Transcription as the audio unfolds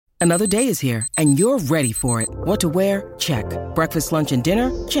Another day is here, and you're ready for it. What to wear? Check. Breakfast, lunch, and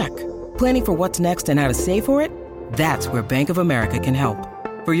dinner? Check. Planning for what's next and how to save for it? That's where Bank of America can help.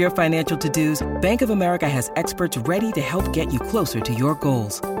 For your financial to-dos, Bank of America has experts ready to help get you closer to your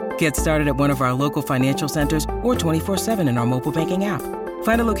goals. Get started at one of our local financial centers or 24/7 in our mobile banking app.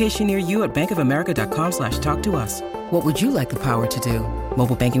 Find a location near you at bankofamerica.com/talktous. What would you like the power to do?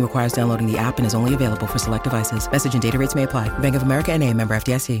 Mobile banking requires downloading the app and is only available for select devices. Message and data rates may apply. Bank of America N.A., member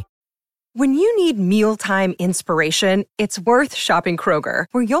FDIC. When you need mealtime inspiration, it's worth shopping Kroger,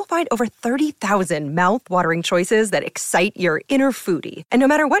 where you'll find over 30,000 mouth-watering choices that excite your inner foodie. And no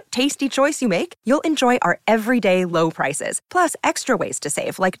matter what tasty choice you make, you'll enjoy our everyday low prices, plus extra ways to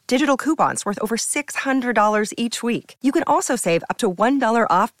save, like digital coupons worth over $600 each week. You can also save up to $1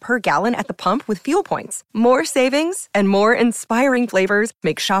 off per gallon at the pump with fuel points. More savings and more inspiring flavors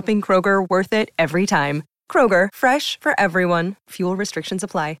make shopping Kroger worth it every time. Kroger, fresh for everyone. Fuel restrictions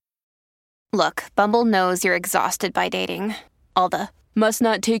apply. Look, Bumble knows you're exhausted by dating. All the, must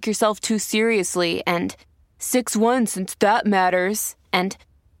not take yourself too seriously, and 6'1" since that matters, and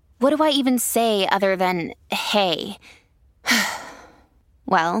what do I even say other than, hey?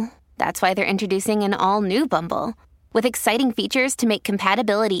 Well, that's why they're introducing an all-new Bumble, with exciting features to make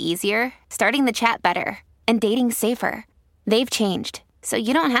compatibility easier, starting the chat better, and dating safer. They've changed, so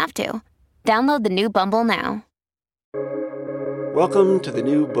you don't have to. Download the new Bumble now. Welcome to the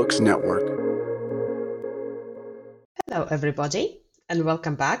New Books Network. Hello, everybody, and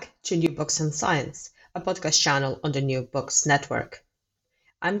welcome back to New Books and Science, a podcast channel on the New Books Network.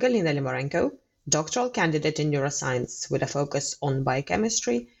 I'm Galina Limorenko, doctoral candidate in neuroscience with a focus on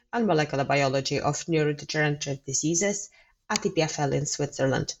biochemistry and molecular biology of neurodegenerative diseases at EPFL in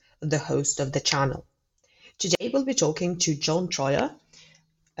Switzerland, the host of the channel. Today, we'll be talking to John Troyer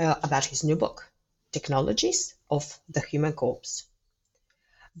about his new book, Technologies of the Human Corpse.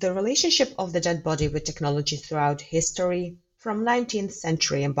 The relationship of the dead body with technology throughout history, from 19th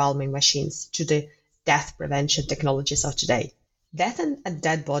century embalming machines to the death prevention technologies of today. Death and a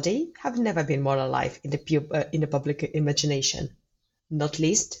dead body have never been more alive in the public imagination, not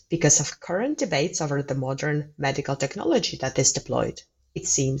least because of current debates over the modern medical technology that is deployed. It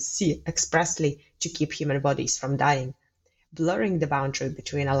seems expressly to keep human bodies from dying, blurring the boundary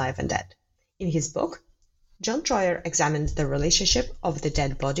between alive and dead. In his book, John Troyer examines the relationship of the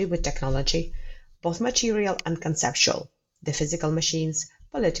dead body with technology, both material and conceptual, the physical machines,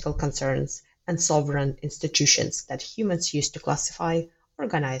 political concerns, and sovereign institutions that humans use to classify,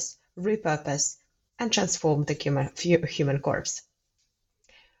 organize, repurpose, and transform the human corpse.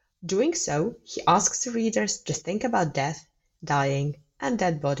 Doing so, he asks readers to think about death, dying, and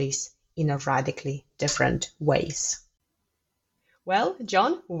dead bodies in radically different ways. Well,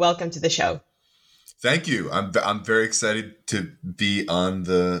 John, welcome to the show. Thank you. I'm very excited to be on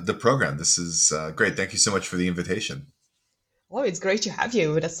the program. This is great. Thank you so much for the invitation. Oh, it's great to have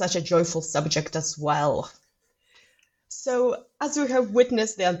you. That's such a joyful subject as well. So, as we have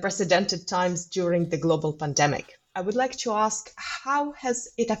witnessed the unprecedented times during the global pandemic, I would like to ask, how has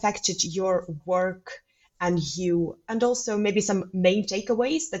it affected your work and you, and also maybe some main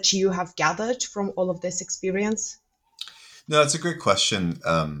takeaways that you have gathered from all of this experience? No, it's a great question,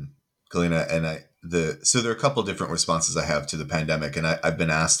 Galina, and so there are a couple of different responses I have to the pandemic, and I've been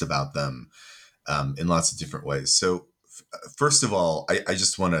asked about them in lots of different ways. So first of all, I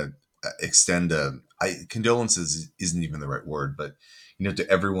just want to extend condolences isn't even the right word, but to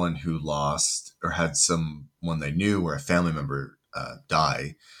everyone who lost or had someone they knew or a family member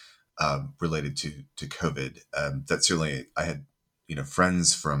die related to COVID. That certainly I had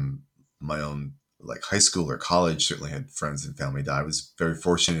friends from my own like high school or college, certainly had friends and family die. I was very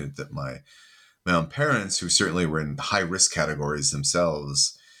fortunate that my own parents, who certainly were in high risk categories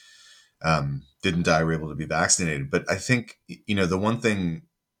themselves, didn't die, were able to be vaccinated. But I think, the one thing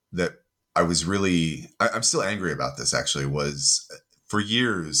that I'm still angry about this actually, was for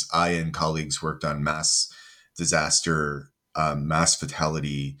years, I and colleagues worked on mass disaster, mass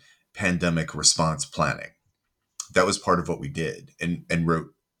fatality, pandemic response planning. That was part of what we did, and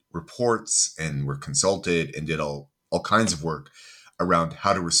wrote reports and were consulted and did all kinds of work around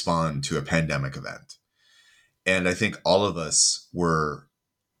how to respond to a pandemic event. And I think all of us were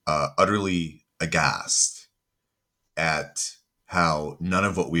utterly aghast at how none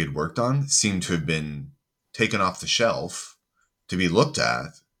of what we had worked on seemed to have been taken off the shelf to be looked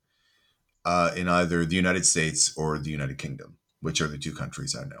at in either the United States or the United Kingdom, which are the two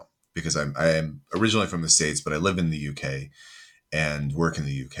countries I know. Because I am originally from the States, but I live in the UK and work in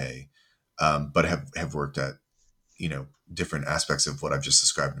the UK, but have worked at different aspects of what I've just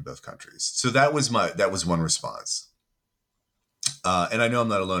described in both countries. So that was one response. And I know I'm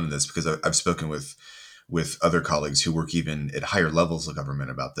not alone in this because I've spoken with other colleagues who work even at higher levels of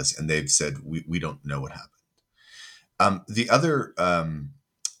government about this, and they've said we don't know what happened. The other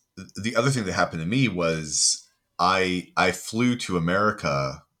thing that happened to me was I flew to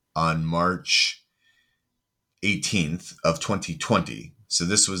America on March 18th of 2020. So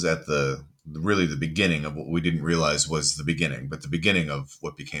this was at really the beginning of what we didn't realize was the beginning, but the beginning of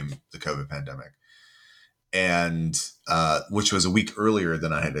what became the COVID pandemic. And which was a week earlier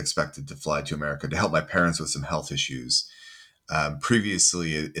than I had expected to fly to America to help my parents with some health issues.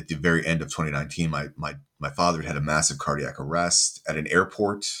 Previously, at the very end of 2019, my father had a massive cardiac arrest at an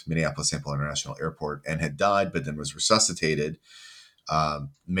airport, Minneapolis-St. Paul International Airport, and had died, but then was resuscitated,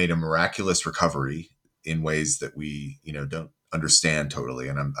 made a miraculous recovery in ways that we, don't understand totally.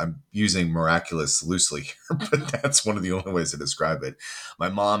 And I'm using miraculous loosely here, but that's one of the only ways to describe it. My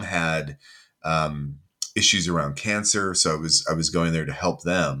mom had issues around cancer, so I was going there to help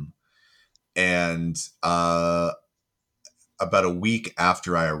them, and about a week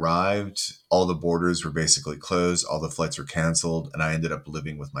after I arrived, all the borders were basically closed, all the flights were canceled, and I ended up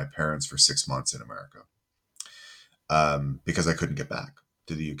living with my parents for 6 months in America because I couldn't get back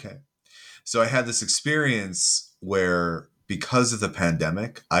to the UK. So I had this experience where, because of the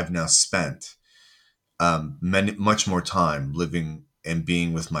pandemic, I've now spent much more time living and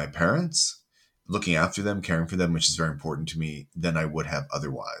being with my parents, looking after them, caring for them, which is very important to me, than I would have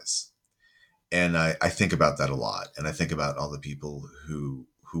otherwise. And I think about that a lot. And I think about all the people who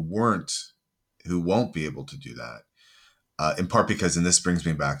won't be able to do that. In part because, and this brings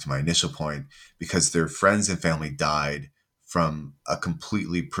me back to my initial point, because their friends and family died from a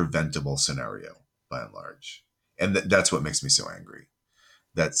completely preventable scenario, by and large. And that's what makes me so angry,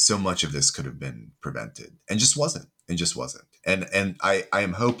 that so much of this could have been prevented and just wasn't. And I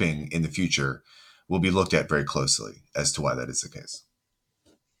am hoping in the future will be looked at very closely as to why that is the case.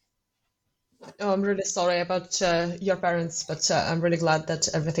 Oh, I'm really sorry about your parents, but I'm really glad that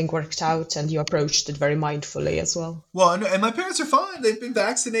everything worked out and you approached it very mindfully as well. Well, and my parents are fine. They've been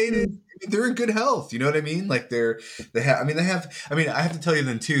vaccinated. I mean, they're in good health. You know what I mean? Like I have to tell you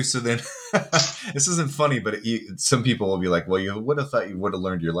then too. So then this isn't funny, but some people will be like, well, you would have thought you would have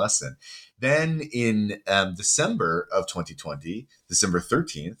learned your lesson. Then in December of 2020, December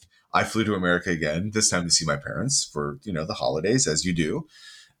 13th, I flew to America again, this time to see my parents for, the holidays, as you do.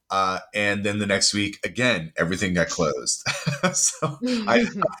 And then the next week, again, everything got closed. So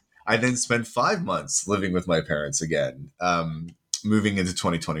I then spent 5 months living with my parents again, moving into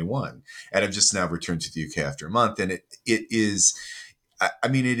 2021. And I've just now returned to the UK after a month. And it is,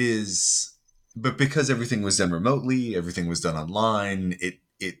 but because everything was done remotely, everything was done online, it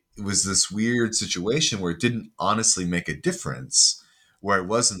was this weird situation where it didn't honestly make a difference where I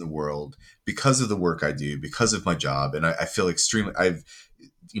was in the world because of the work I do, because of my job. And I feel I've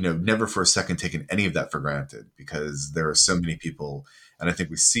never for a second taken any of that for granted, because there are so many people, and I think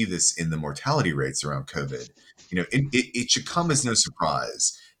we see this in the mortality rates around COVID. It should come as no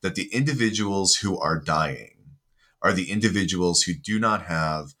surprise that the individuals who are dying are the individuals who do not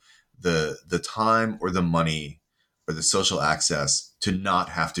have the time or the money or the social access to not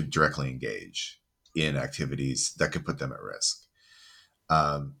have to directly engage in activities that could put them at risk.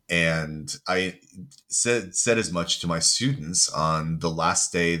 And I said as much to my students on the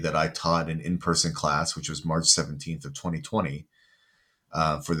last day that I taught an in-person class, which was March 17th of 2020,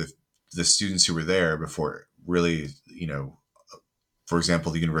 for the students who were there before really, for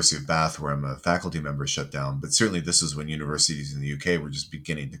example, the University of Bath, where I'm a faculty member, shut down. But certainly this was when universities in the UK were just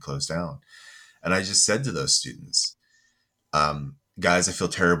beginning to close down. And I just said to those students, guys, I feel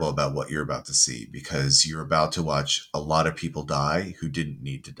terrible about what you're about to see, because you're about to watch a lot of people die who didn't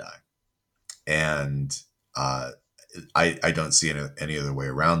need to die. And I don't see any other way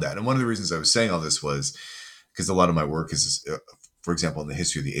around that. And one of the reasons I was saying all this was because a lot of my work is, for example, in the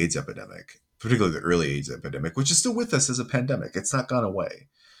history of the AIDS epidemic, particularly the early AIDS epidemic, which is still with us as a pandemic. It's not gone away.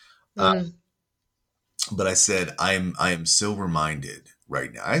 But I said, I am so reminded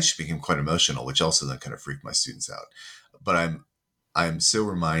right now. I actually became quite emotional, which also then kind of freaked my students out. But I'm so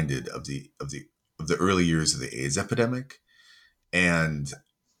reminded of the early years of the AIDS epidemic, and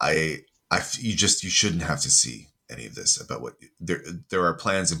you shouldn't have to see any of this about what there are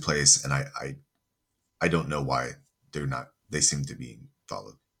plans in place, and I don't know why they seem to be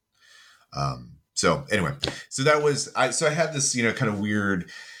followed. So anyway, so that was I had this kind of weird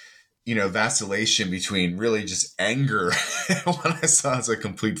vacillation between really just anger when I saw it as a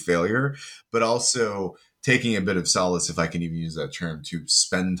complete failure, but also taking a bit of solace, if I can even use that term, to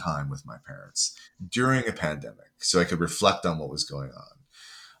spend time with my parents during a pandemic so I could reflect on what was going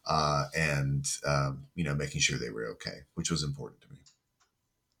and making sure they were okay, which was important to me.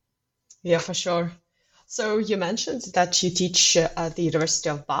 Yeah, for sure. So you mentioned that you teach at the University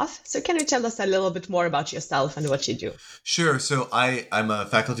of Bath. So can you tell us a little bit more about yourself and what you do? Sure. So I'm a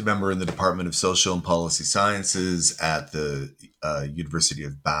faculty member in the Department of Social and Policy Sciences at the University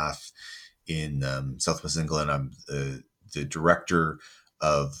of Bath in Southwest England. I'm the director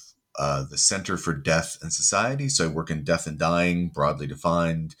of the Center for Death and Society. So I work in death and dying, broadly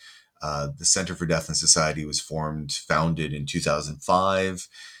defined. The Center for Death and Society was founded in 2005.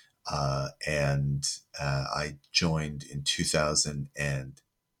 And I joined in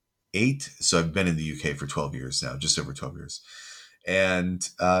 2008. So I've been in the UK for 12 years now, just over 12 years. And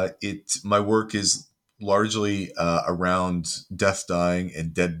my work is largely around death, dying,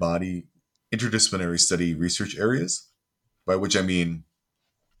 and dead body interdisciplinary study research areas, by which I mean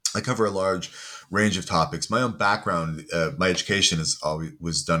I cover a large range of topics. My own background, my education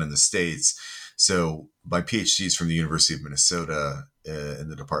was done in the States. So my PhD is from the University of Minnesota in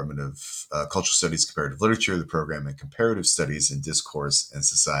the Department of Cultural Studies, Comparative Literature, the program in Comparative Studies and Discourse and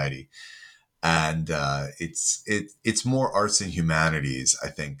Society. And it's more arts and humanities, I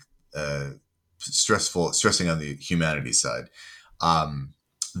think, stressing on the humanities side,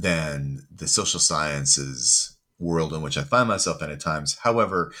 than the social sciences world in which I find myself in at times.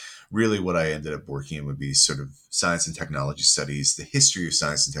 However, really what I ended up working in would be sort of science and technology studies, the history of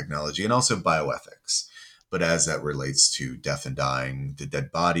science and technology, and also bioethics. But as that relates to death and dying, the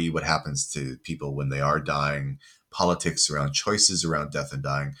dead body, what happens to people when they are dying, politics around choices around death and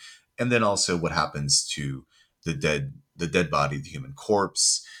dying, and then also what happens to the dead body, the human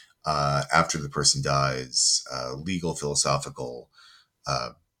corpse, after the person dies, legal, philosophical,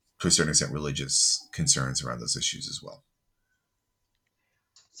 to a certain extent, religious concerns around those issues as well.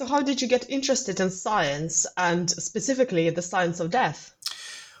 So how did you get interested in science and specifically the science of death?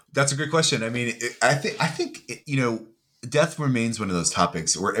 That's a great question. I mean, I think death remains one of those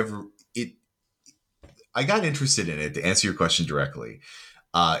topics wherever I got interested in it, to answer your question directly,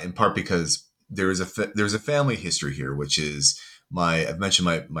 in part because there's a family history here, which is I've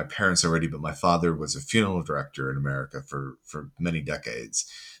mentioned my parents already, but my father was a funeral director in America for many decades.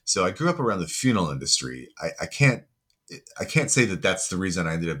 So I grew up around the funeral industry. I can't say that that's the reason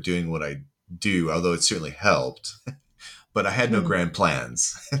I ended up doing what I do, although it certainly helped. But I had no grand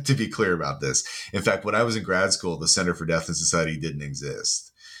plans, to be clear about this. In fact, when I was in grad school, the Center for Death and Society didn't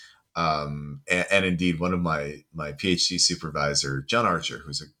exist. And indeed, one of my PhD supervisor, John Archer,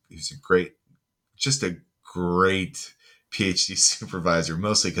 who's a great PhD supervisor,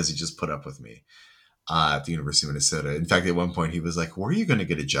 mostly because he just put up with me at the University of Minnesota. In fact, at one point he was like, "Where are you going to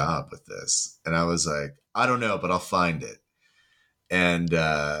get a job with this?" And I was like, "I don't know, but I'll find it." And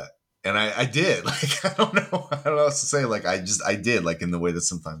I did. Like, I don't know what else to say. Like, I did, like, in the way that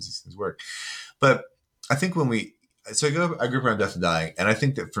sometimes these things work. But I think I grew up around death and dying, and I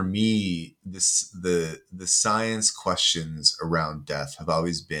think that for me, the science questions around death have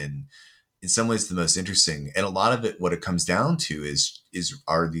always been, in some ways, the most interesting. And a lot of it, what it comes down to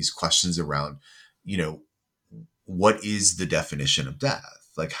are these questions around, what is the definition of death?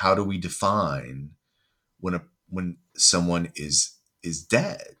 Like, how do we define when someone is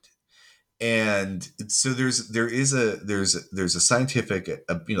dead? And so there's a scientific,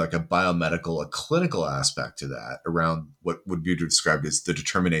 like a biomedical, a clinical aspect to that around what would be described as the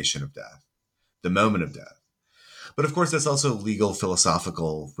determination of death, the moment of death. But of course, that's also legal,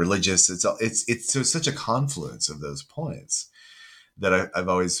 philosophical, religious. It's such a confluence of those points that I've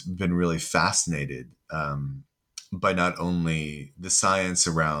always been really fascinated by not only the science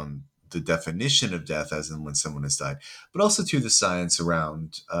around the definition of death, as in when someone has died, but also to the science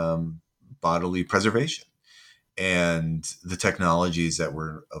around bodily preservation and the technologies that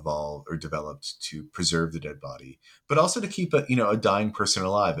were evolved or developed to preserve the dead body, but also to keep a dying person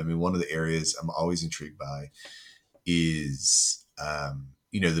alive. I mean, one of the areas I'm always intrigued by is,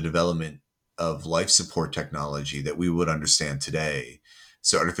 the development of life support technology that we would understand today.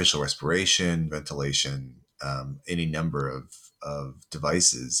 So artificial respiration, ventilation, any number of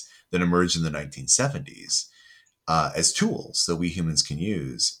devices that emerged in the 1970s as tools that we humans can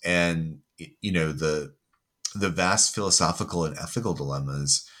use. And, the vast philosophical and ethical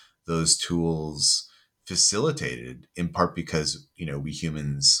dilemmas those tools facilitated, in part because, we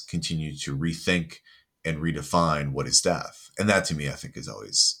humans continue to rethink and redefine what is death. And that, to me, I think is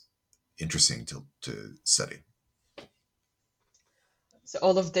always interesting to study. So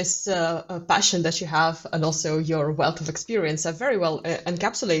all of this passion that you have and also your wealth of experience are very well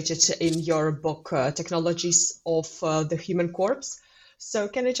encapsulated in your book, Technologies of the Human Corpse. So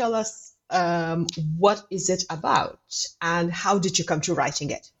can you tell us what is it about, and how did you come to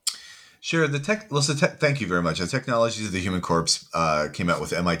writing it? Sure. Thank you very much. The Technologies of the Human Corpse came out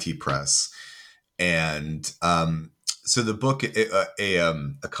with MIT Press, and so the book,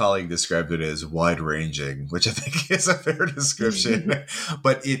 a colleague described it as wide-ranging, which I think is a fair description.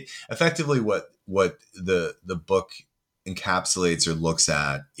 But it effectively what the book encapsulates or looks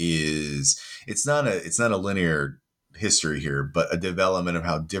at is it's not a linear history here, but a development of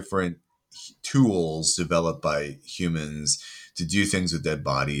how different tools developed by humans to do things with dead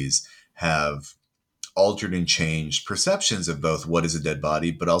bodies have altered and changed perceptions of both what is a dead body,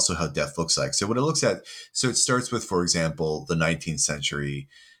 but also how death looks like. So what it looks at, so it starts with, for example, the 19th century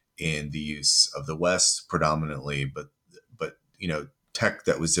in the use of the West predominantly, but tech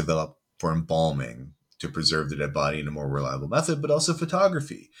that was developed for embalming to preserve the dead body in a more reliable method, but also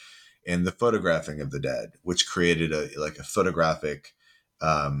photography and the photographing of the dead, which created a photographic,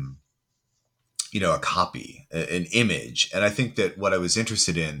 a copy, an image. And I think that what I was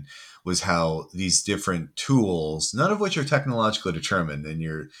interested in was how these different tools, none of which are technologically determined,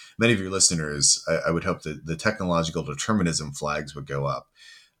 and many of your listeners, I would hope that the technological determinism flags would go up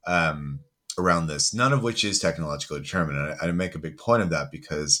around this, none of which is technologically determined. And I make a big point of that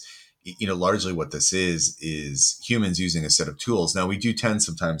because, largely what this is humans using a set of tools. Now, we do tend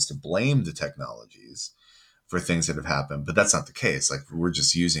sometimes to blame the technologies for things that have happened, but that's not the case. Like, we're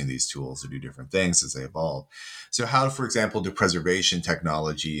just using these tools to do different things as they evolve. So how, for example, do preservation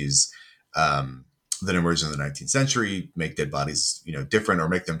technologies that emerged in the 19th century make dead bodies, different or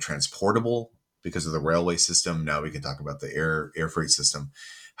make them transportable because of the railway system? Now we can talk about the air freight system.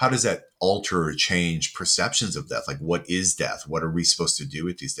 How does that alter or change perceptions of death? Like, what is death? What are we supposed to do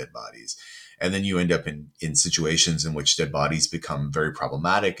with these dead bodies? And then you end up in situations in which dead bodies become very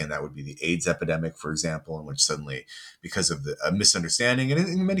problematic. And that would be the AIDS epidemic, for example, in which suddenly, because of a misunderstanding, and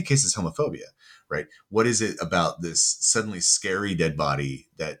in many cases, homophobia, right? What is it about this suddenly scary dead body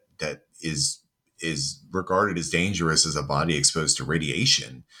that is regarded as dangerous as a body exposed to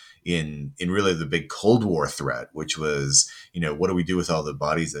radiation in really the big Cold War threat, which was, what do we do with all the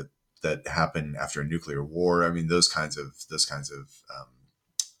bodies that happen after a nuclear war? I mean, those kinds of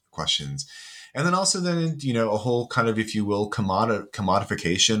questions. And then also a whole kind of, if you will,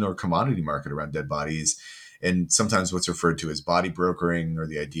 commodification or commodity market around dead bodies. And sometimes what's referred to as body brokering, or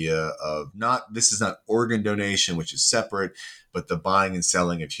the idea of this is not organ donation, which is separate, but the buying and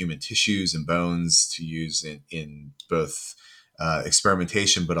selling of human tissues and bones to use in both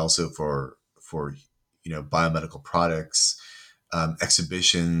experimentation, but also for biomedical products,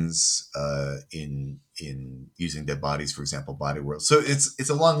 exhibitions in using dead bodies, for example, Body World. So it's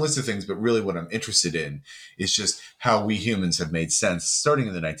a long list of things, but really what I'm interested in is just how we humans have made sense, starting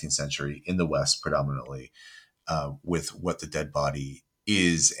in the 19th century in the West predominantly, with what the dead body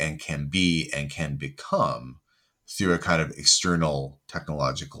is and can be and can become through a kind of external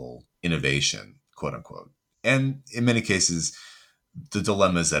technological innovation, quote unquote. And in many cases, the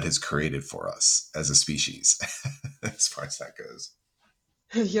dilemmas that has created for us as a species, as far as that goes.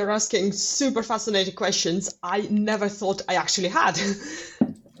 You're asking super fascinating questions I never thought I actually had.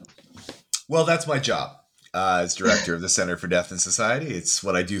 Well, that's my job as director of the Center for Death and Society. It's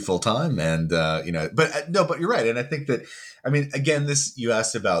what I do full time. And, but you're right. And I think that, again, you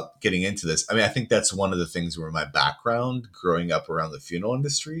asked about getting into this. I think that's one of the things where my background growing up around the funeral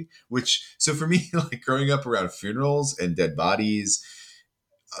industry, so for me, like growing up around funerals and dead bodies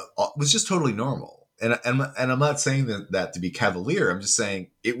was just totally normal. And I'm not saying that to be cavalier. I'm just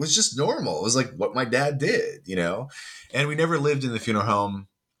saying it was just normal. It was like what my dad did, and we never lived in the funeral home.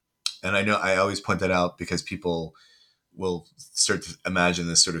 And I know I always point that out because people will start to imagine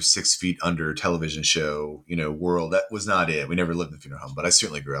this sort of 6 feet under television show, world. That was not it. We never lived in the funeral home, but I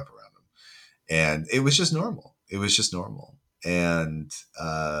certainly grew up around them, and it was just normal. And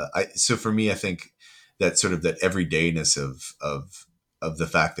so for me, I think that sort of that everydayness of the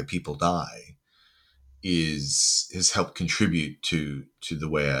fact that people die has helped contribute to the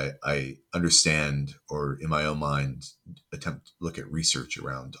way I understand, or in my own mind, attempt to look at research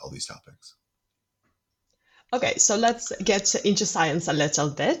around all these topics. Okay, so let's get into science a little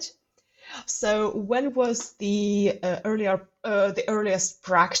bit. So when was the earliest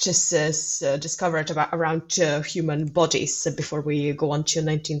practices discovered around human bodies before we go on to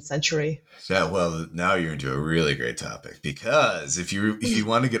 19th century? Yeah, well, now you're into a really great topic, because if you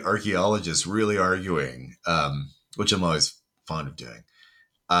want to get archaeologists really arguing, which I'm always fond of doing,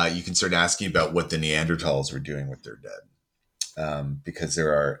 you can start asking about what the Neanderthals were doing with their dead, because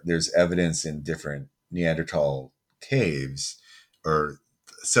there's evidence in different Neanderthal caves or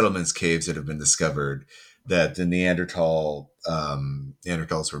settlements caves that have been discovered that the Neanderthals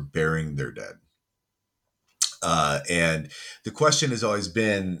were burying their dead. And the question has always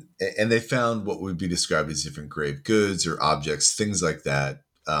been, and they found what would be described as different grave goods or objects, things like that.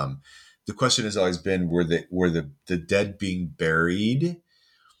 The question has always been, were the dead being buried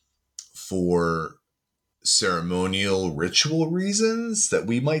for ceremonial ritual reasons that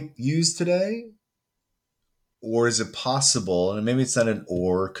we might use today? Or is it possible, and maybe it's not an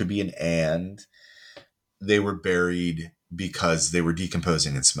or, could be an and, they were buried because they were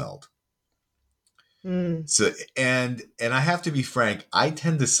decomposing and smelled? So, and I have to be frank, I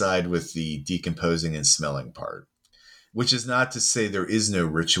tend to side with the decomposing and smelling part, which is not to say there is no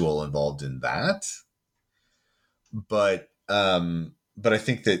ritual involved in that. But I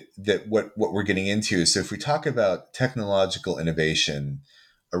think that what we're getting into is, so if we talk about technological innovation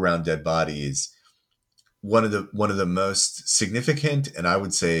around dead bodies, one of the most significant, and I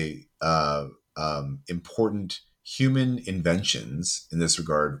would say important human inventions in this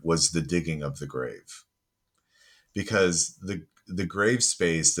regard was the digging of the grave, because the grave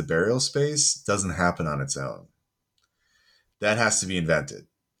space, the burial space, doesn't happen on its own. That has to be invented,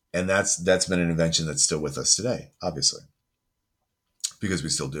 and that's been an invention that's still with us today, obviously, because we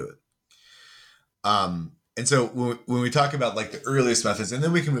still do it. And so when we talk about like the earliest methods, and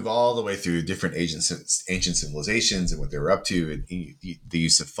then we can move all the way through different ancient civilizations and what they were up to, and the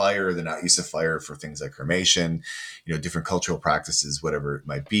use of fire, the not use of fire for things like cremation, different cultural practices, whatever it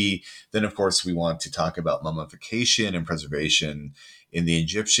might be. Then, of course, we want to talk about mummification and preservation in the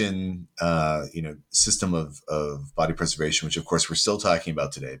Egyptian, system of body preservation, which, of course, we're still talking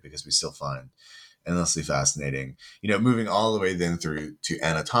about today because we still find endlessly fascinating, moving all the way then through to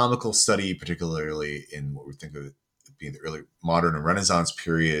anatomical study, particularly in what we think of being the early modern and Renaissance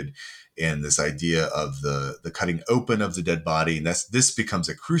period, and this idea of the cutting open of the dead body. And this becomes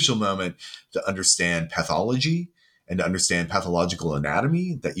a crucial moment to understand pathology and to understand pathological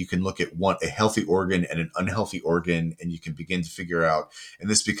anatomy, that you can look at a healthy organ and an unhealthy organ, and you can begin to figure out, and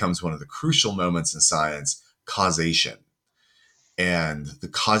this becomes one of the crucial moments in science, causation. And the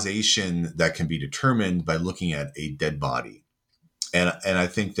causation that can be determined by looking at a dead body. And I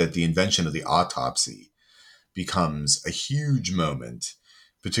think that the invention of the autopsy becomes a huge moment,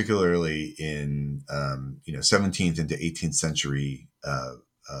 particularly in 17th into 18th century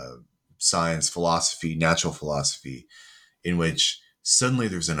science, philosophy, natural philosophy, in which suddenly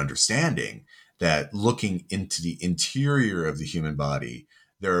there's an understanding that looking into the interior of the human body,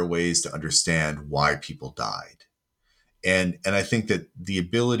 there are ways to understand why people died. And I think that the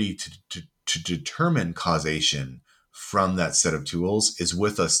ability to determine causation from that set of tools is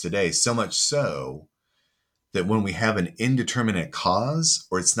with us today, so much so that when we have an indeterminate cause,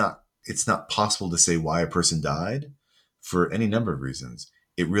 or it's not possible to say why a person died for any number of reasons,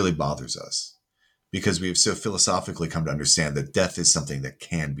 it really bothers us, because we have so philosophically come to understand that death is something that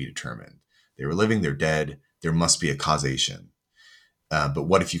can be determined. They were living, they're dead, there must be a causation. But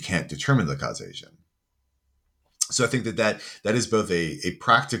what if you can't determine the causation? So I think that is both a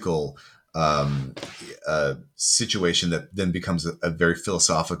practical situation that then becomes a very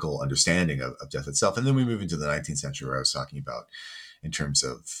philosophical understanding of death itself. And then we move into the 19th century, where I was talking about in terms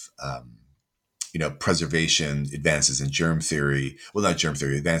of, preservation, advances in germ theory. Well, not germ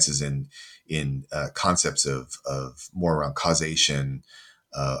theory, advances in concepts of more around causation,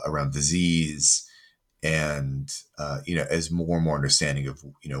 around disease, and, as more and more understanding of,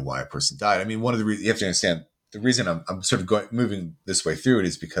 why a person died. I mean, one of the reasons you have to understand, the reason I'm sort of moving this way through it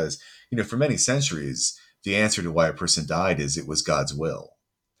is because, for many centuries, the answer to why a person died is it was God's will,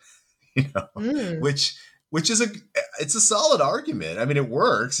 which is it's a solid argument. I mean, it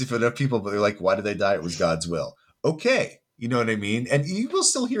works if enough people, but they're like, why did they die? It was God's will. Okay. You know what I mean? And you will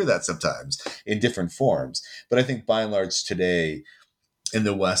still hear that sometimes in different forms. But I think by and large today in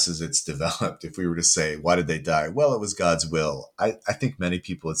the West, as it's developed, if we were to say, why did they die? Well, it was God's will. I think many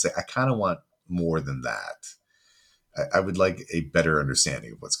people would say, I kind of want more than that. I would like a better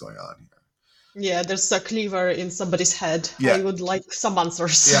understanding of what's going on here. Yeah, there's a cleaver in somebody's head. Yeah. I would like some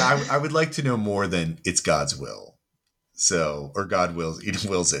answers. Yeah, I would like to know more than it's God's will. So, or God wills it,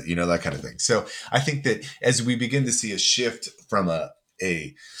 that kind of thing. So I think that as we begin to see a shift from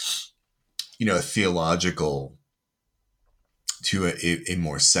a theological to a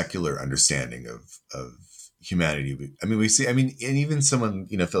more secular understanding of humanity. I mean, and even someone,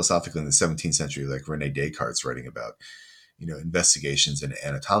 philosophically in the 17th century, like Rene Descartes, writing about, investigations in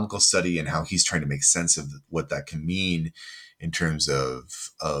anatomical study and how he's trying to make sense of what that can mean in terms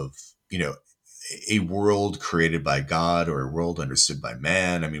of a world created by God or a world understood by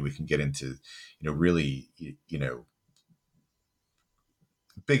man. I mean, we can get into, really,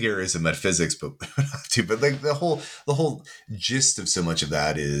 big areas of metaphysics, but to, but like the whole gist of so much of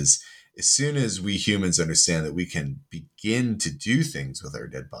that is, as soon as we humans understand that we can begin to do things with our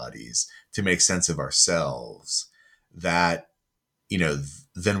dead bodies to make sense of ourselves, that,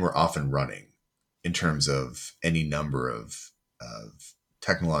 then we're off and running in terms of any number of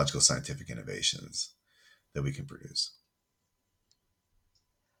technological scientific innovations that we can produce.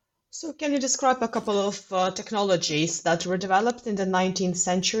 So can you describe a couple of technologies that were developed in the 19th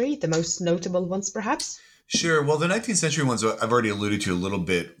century, the most notable ones perhaps? Sure. Well, the 19th century ones I've already alluded to a little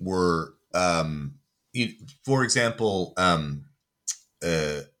bit were, for example,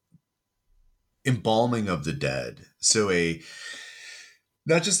 embalming of the dead. So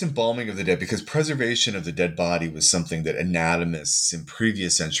not just embalming of the dead, because preservation of the dead body was something that anatomists in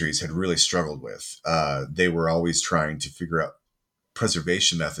previous centuries had really struggled with. They were always trying to figure out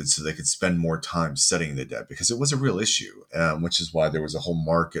preservation methods so they could spend more time studying the dead, because it was a real issue, which is why there was a whole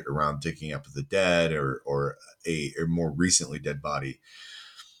market around digging up the dead or a more recently dead body.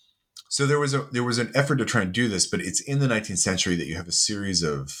 So there was an effort to try and do this, but it's in the 19th century that you have a series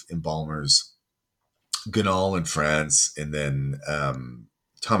of embalmers, Ganal in France, and then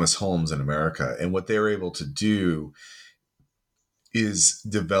Thomas Holmes in America. And what they were able to do is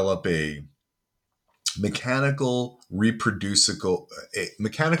develop a mechanical chemical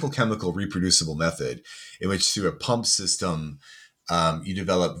reproducible method in which, through a pump system, you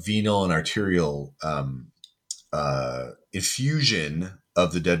develop venal and arterial infusion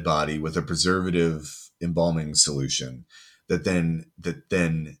of the dead body with a preservative embalming solution that then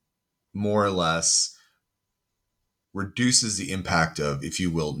more or less reduces the impact of, if you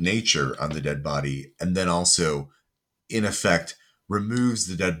will, nature on the dead body, and then also, in effect, removes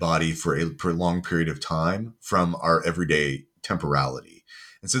the dead body for a prolonged period of time from our everyday temporality.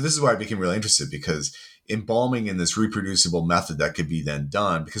 And so this is why I became really interested, because embalming in this reproducible method that could be then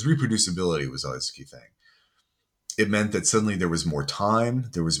done, because reproducibility was always a key thing. It meant that suddenly there was more time,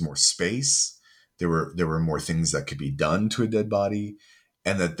 there was more space, there were more things that could be done to a dead body,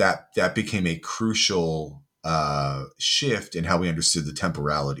 and that became a crucial shift in how we understood the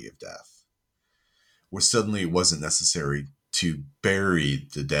temporality of death, where suddenly it wasn't necessary to bury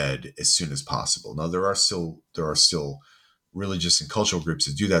the dead as soon as possible. Now, there are still religious and cultural groups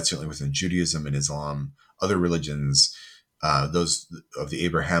that do that, certainly within Judaism and Islam, other religions, those of the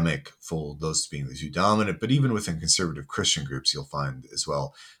Abrahamic fold, those being the two dominant, but even within conservative Christian groups, you'll find as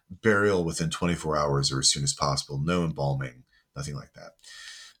well, burial within 24 hours or as soon as possible, no embalming, nothing like that.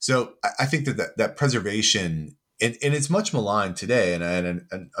 So I think that preservation, and it's much maligned today, and I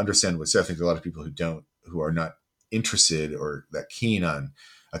understand what I think there are a lot of people who are not interested or that keen on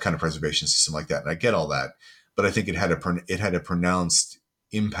a kind of preservation system like that, and I get all that, but I think it had a pronounced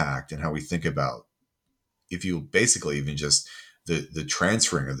impact in how we think about, if you basically even just the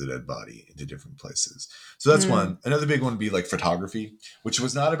transferring of the dead body into different places. So that's one. Another big one would be like photography, which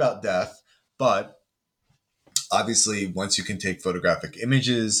was not about death, but obviously once you can take photographic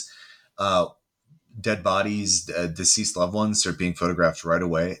images, dead bodies, deceased loved ones start being photographed right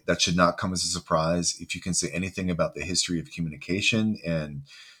away. That should not come as a surprise. If you can say anything about the history of communication and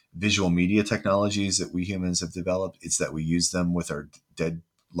visual media technologies that we humans have developed, it's that we use them with our dead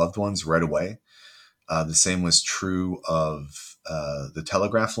loved ones right away. The same was true of the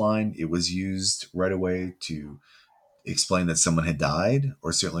telegraph line. It was used right away to explain that someone had died,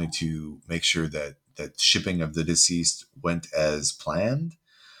 or certainly to make sure that shipping of the deceased went as planned.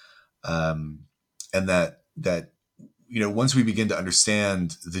 And that once we begin to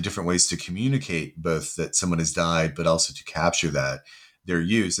understand the different ways to communicate, both that someone has died, but also to capture that, their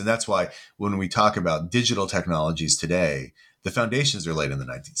use. And that's why when we talk about digital technologies today, the foundations are laid in the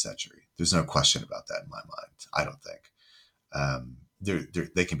 19th century. There's no question about that in my mind. I don't think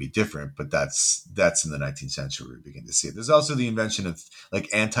they can be different, but that's in the 19th century we begin to see it. There's also the invention of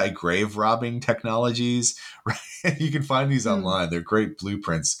like anti-grave robbing technologies, right? You can find these online. They're great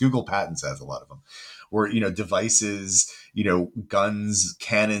blueprints. Google Patents has a lot of them, or, devices, guns,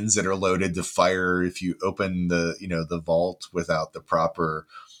 cannons that are loaded to fire if you open the vault without the proper,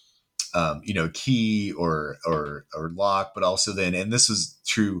 key or lock, but also then, and this is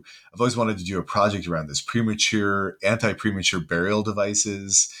true, I've always wanted to do a project around this, anti-premature burial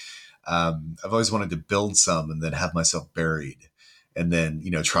devices. I've always wanted to build some and then have myself buried and then,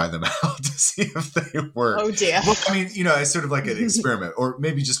 try them out to see if they work. Oh dear. Well, I mean, it's sort of like an experiment, or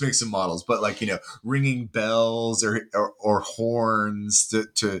maybe just make some models, but like, ringing bells or horns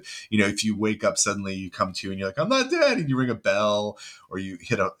to if you wake up suddenly, you come to and you're like, I'm not dead. And you ring a bell or you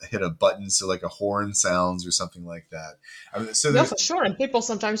hit a button. So like a horn sounds or something like that. I mean, so yeah, for sure. And people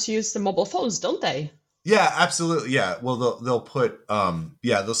sometimes use the mobile phones, don't they? Yeah, absolutely. Yeah. Well, they'll put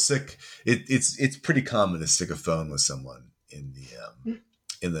they'll stick it's pretty common to stick a phone with someone in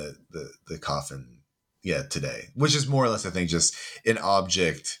the coffin, yeah, today, which is more or less, I think, just an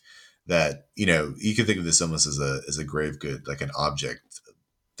object that, you can think of this almost as a grave good, like an object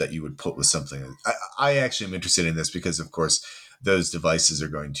that you would put with something. I actually am interested in this because, of course, those devices are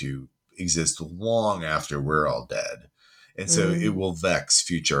going to exist long after we're all dead. And so it will vex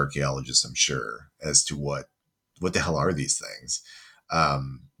future archaeologists, I'm sure, as to what the hell are these things.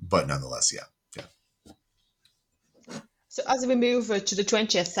 But nonetheless, yeah. So as we move to the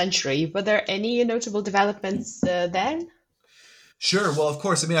 20th century, were there any notable developments then? Sure. Well, of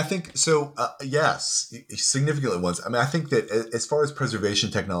course. I mean, I think so. Yes, significant ones. I mean, I think that as far as preservation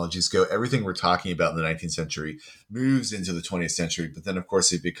technologies go, everything we're talking about in the 19th century moves into the 20th century. But then, of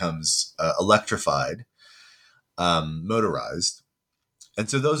course, it becomes electrified, motorized, and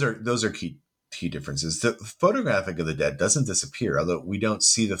so those are key differences. The photographic of the dead doesn't disappear, although we don't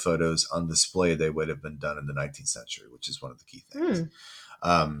see the photos on display they would have been done in the 19th century, which is one of the key things.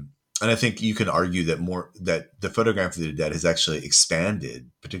 And I think you can argue that the photography of the dead has actually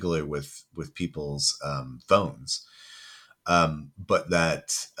expanded, particularly with people's phones, but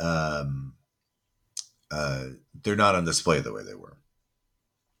that they're not on display the way they were.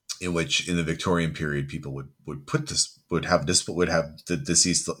 In which, in the Victorian period, people would have the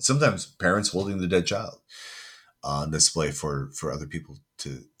deceased, sometimes parents holding the dead child, on display for other people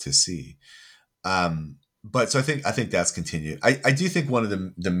to see. But so I think that's continued. I do think one of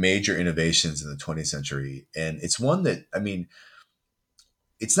the major innovations in the 20th century, and it's one that, I mean,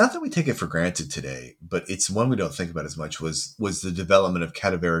 it's not that we take it for granted today, but it's one we don't think about as much, was the development of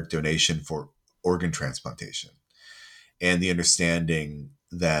cadaveric donation for organ transplantation, and the understanding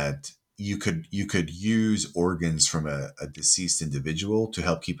that you could use organs from a deceased individual to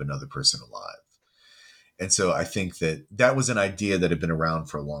help keep another person alive. And so I think that was an idea that had been around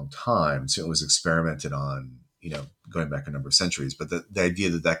for a long time. So it was experimented on, going back a number of centuries. But the idea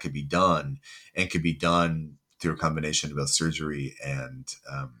that could be done, and could be done through a combination of both surgery and,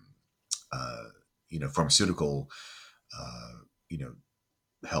 pharmaceutical,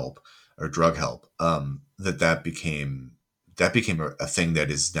 help or drug help, that became a thing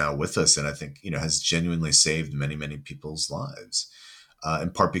that is now with us. And I think, has genuinely saved many, many people's lives, in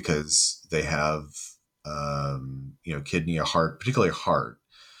part because they have, kidney, a heart, particularly a heart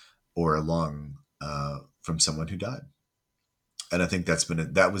or a lung, from someone who died. And I think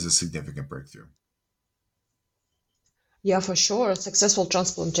that was a significant breakthrough. Yeah, for sure. Successful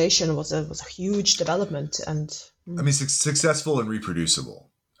transplantation was a huge development, and I mean, successful and reproducible.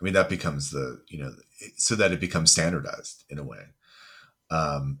 I mean, that becomes so that it becomes standardized in a way.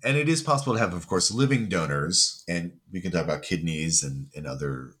 And it is possible to have, of course, living donors, and we can talk about kidneys and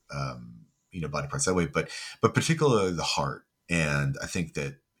other, body parts that way, but particularly the heart. And I think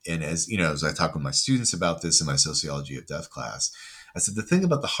that, and as I talk with my students about this in my sociology of death class, I said, the thing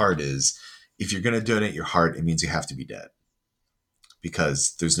about the heart is, if you're going to donate your heart, it means you have to be dead,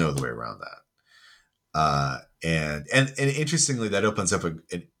 because there's no other way around that. And interestingly, that opens up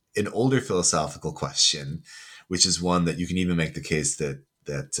an older philosophical question, which is one that you can even make the case that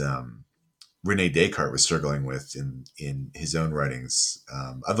Rene Descartes was struggling with in his own writings.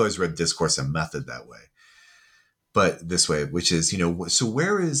 I've always read Discourse and Method that way, but this way, which is, so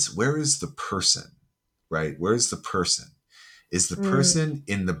where is the person, right? Where is the person? Is the person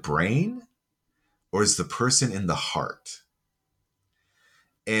in the brain, or is the person in the heart?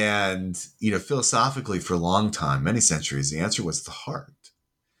 And, philosophically, for a long time, many centuries, the answer was the heart,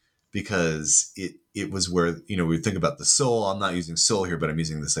 because it was where, we think about the soul. I'm not using soul here, but I'm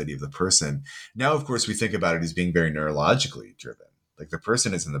using this idea of the person. Now, of course, we think about it as being very neurologically driven. Like, the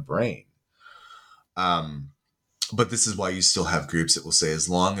person is in the brain. But this is why you still have groups that will say, as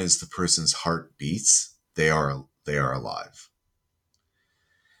long as the person's heart beats, they are alive.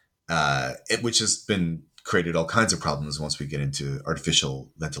 Which has been created all kinds of problems once we get into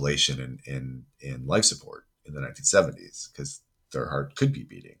artificial ventilation and life support in the 1970s, because their heart could be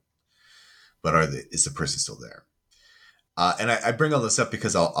beating, but is the person still there? And I bring all this up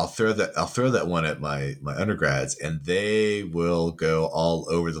because I'll throw that one at my undergrads, and they will go all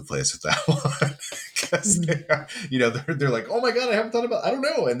over the place with that one, because they're like, oh my God, I haven't thought about, I don't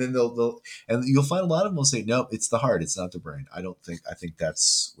know. And then and you'll find a lot of them will say, no, it's the heart. It's not the brain. I think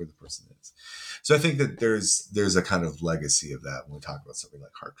that's where the person is. So I think that there's a kind of legacy of that when we talk about something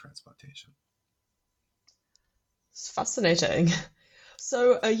like heart transplantation. It's fascinating.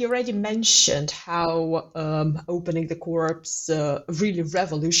 So you already mentioned how opening the corpse really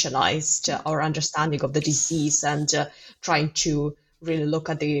revolutionized our understanding of the disease, and trying to really look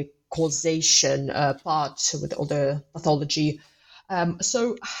at the causation part with all the pathology.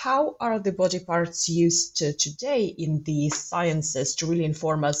 So how are the body parts used today in the sciences to really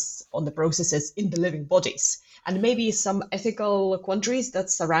inform us on the processes in the living bodies? And maybe some ethical quandaries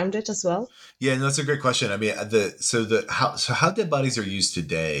that surround it as well? Yeah, no, that's a great question. I mean, how dead bodies are used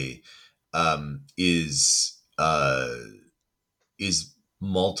today um, is uh, is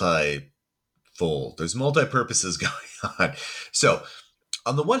multifold. There's multi purposes going on. So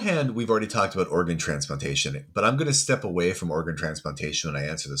on the one hand, we've already talked about organ transplantation, but I'm going to step away from organ transplantation when I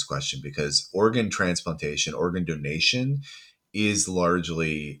answer this question, because organ transplantation, organ donation is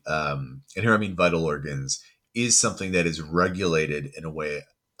largely, and here I mean vital organs, is something that is regulated in a way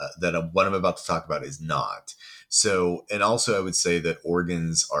that what I'm about to talk about is not. So, and also I would say that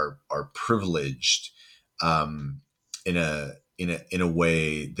organs are privileged in a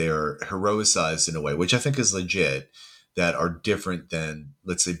way. They're heroicized in a way, which I think is legit, that are different than,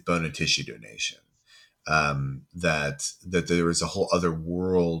 let's say, bone and tissue donation. That there is a whole other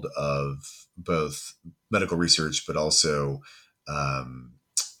world of both medical research, but also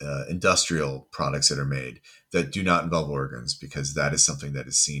industrial products that are made that do not involve organs, because that is something that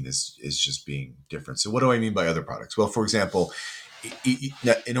is seen as just being different. So what do I mean by other products? Well, for example,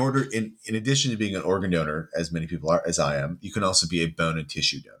 in addition to being an organ donor, as many people are, as I am, you can also be a bone and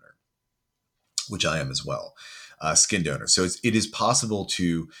tissue donor, which I am as well. Skin donor. So it is possible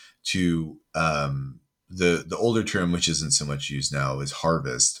to the older term, which isn't so much used now, is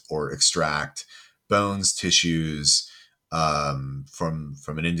harvest or extract bones, tissues from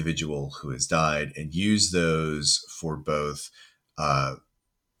an individual who has died, and use those for both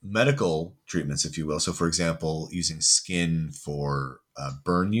medical treatments, if you will. So, for example, using skin for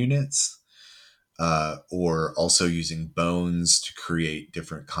burn units. Or also using bones to create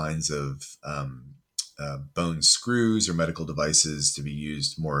different kinds of bone screws or medical devices to be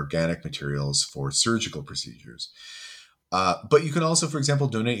used, more organic materials for surgical procedures. But you can also, for example,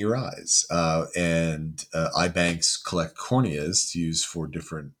 donate your eyes, and eye banks collect corneas to use for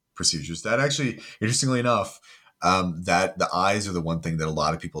different procedures. That actually, interestingly enough, that the eyes are the one thing that a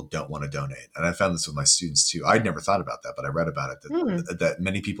lot of people don't want to donate. And I found this with my students too. I'd never thought about that, but I read about it, that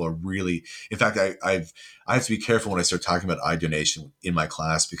many people are really, in fact, I have to be careful when I start talking about eye donation in my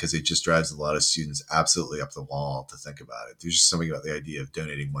class, because it just drives a lot of students absolutely up the wall to think about it. There's just something about the idea of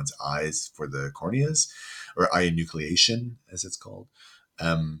donating one's eyes for the corneas, or eye enucleation, as it's called.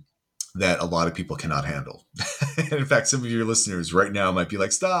 That a lot of people cannot handle. And in fact, some of your listeners right now might be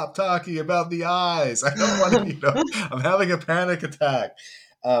like, stop talking about the eyes. I don't want to, I'm having a panic attack.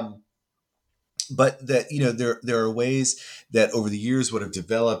 But that, there are ways that over the years, what have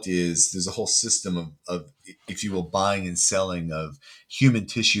developed is there's a whole system of, if you will, buying and selling of human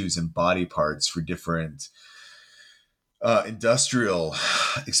tissues and body parts for different industrial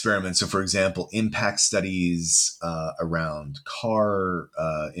experiments. So, for example, impact studies around car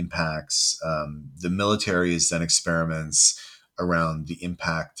impacts. The military has done experiments around the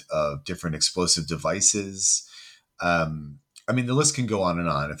impact of different explosive devices. I mean, the list can go on and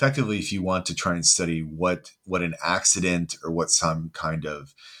on. Effectively, if you want to try and study what an accident or what some kind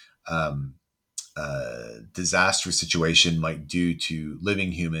of disastrous situation might do to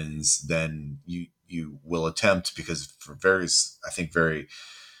living humans, then you will attempt, because for various, I think, very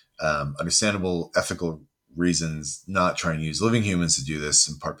understandable ethical reasons, not try and use living humans to do this,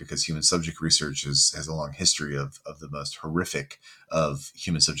 in part because human subject research has a long history of the most horrific of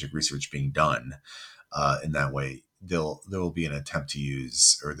human subject research being done in that way. There will be an attempt to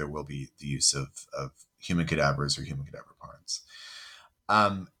use, or there will be the use of human cadavers or human cadaver parts.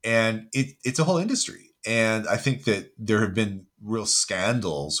 And it's a whole industry. And I think that there have been real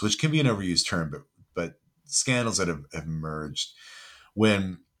scandals, which can be an overused term, but scandals that have emerged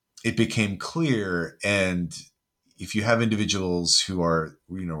when it became clear. And if you have individuals who are,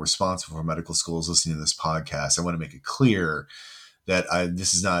 responsible for medical schools listening to this podcast, I want to make it clear that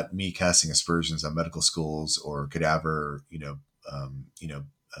this is not me casting aspersions on medical schools or cadaver,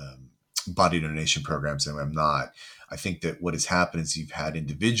 body donation programs. And I'm not. I think that what has happened is you've had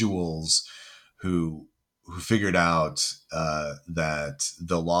individuals who figured out that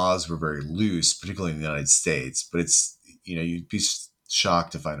the laws were very loose, particularly in the United States, but it's, you'd be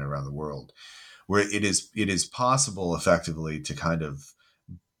shocked to find it around the world, where it is possible effectively to kind of,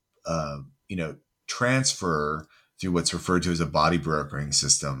 transfer through what's referred to as a body brokering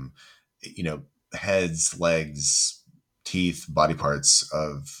system, heads, legs, teeth, body parts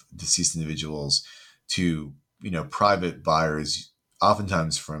of deceased individuals to, private buyers,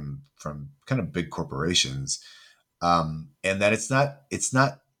 oftentimes from kind of big corporations, and that it's not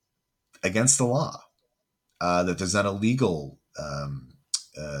against the law, that there's not a legal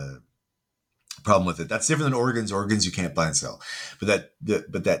problem with it. That's different than organs. Organs you can't buy and sell, but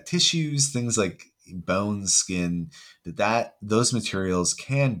that tissues, things like bones, skin, those materials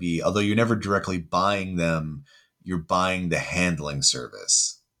can be, although you're never directly buying them, you're buying the handling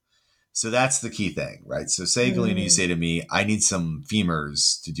service. So that's the key thing, right? So say, Galina, you say to me, I need some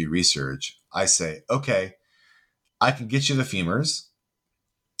femurs to do research. I say, okay, I can get you the femurs,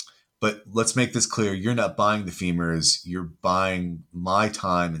 but let's make this clear. You're not buying the femurs. You're buying my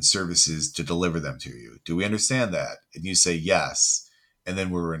time and services to deliver them to you. Do we understand that? And you say yes. And then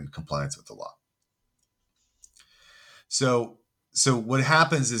we're in compliance with the law. So what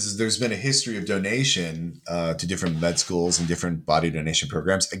happens is there's been a history of donation to different med schools and different body donation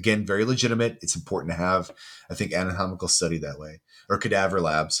programs. Again, very legitimate. It's important to have, I think, anatomical study that way, or cadaver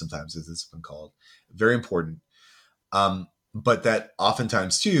labs sometimes, as it's been called. Very important. But that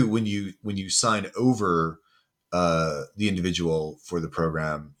oftentimes too, when you sign over the individual for the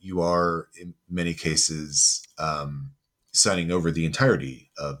program, you are in many cases signing over the entirety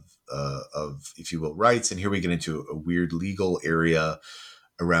of, if you will, rights. And here we get into a weird legal area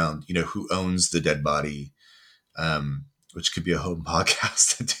around, who owns the dead body, which could be a whole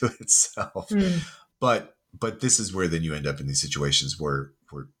podcast into itself. But this is where then you end up in these situations where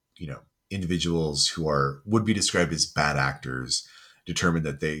individuals who would be described as bad actors determine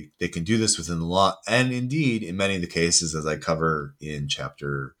that they can do this within the law. And indeed, in many of the cases, as I cover in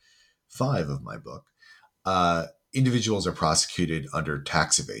chapter 5 of my book, individuals are prosecuted under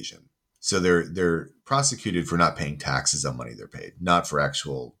tax evasion. So they're prosecuted for not paying taxes on money they're paid, not for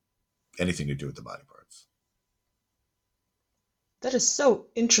actual anything to do with the body parts. That is so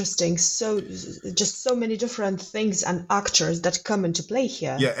interesting. So just so many different things and actors that come into play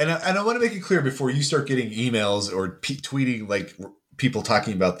here. Yeah, and I want to make it clear before you start getting emails or tweeting like people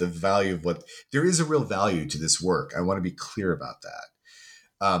talking about the value of what there is a real value to this work. I want to be clear about that.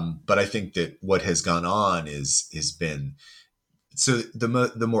 But I think that what has gone on has been so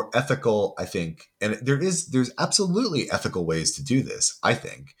the more ethical, I think, and there's absolutely ethical ways to do this, I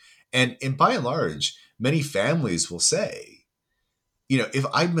think, and by and large, many families will say, if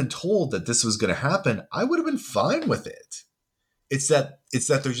I'd been told that this was going to happen, I would have been fine with it. It's that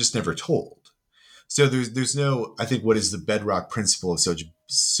they're just never told. So there's no, I think, what is the bedrock principle of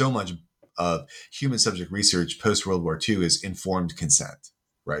so much of human subject research post World War II is informed consent,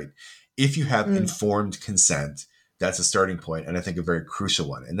 right? If you have informed consent, that's a starting point, and I think a very crucial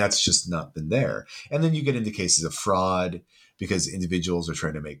one. And that's just not been there. And then you get into cases of fraud because individuals are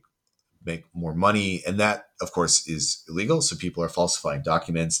trying to make more money. And that, of course, is illegal. So people are falsifying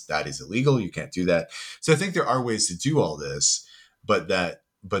documents. That is illegal. You can't do that. So I think there are ways to do all this, but that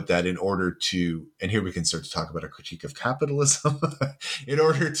in order to, and here we can start to talk about a critique of capitalism, in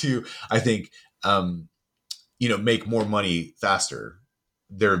order to, I think, make more money faster,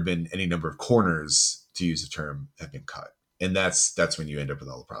 there have been any number of corners, to use a term, have been cut. And that's when you end up with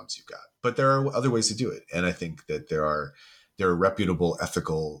all the problems you've got. But there are other ways to do it. And I think that there are reputable,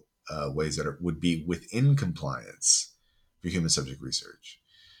 ethical ways that would be within compliance for human subject research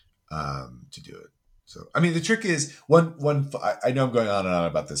to do it. So, I mean, the trick is I know I'm going on and on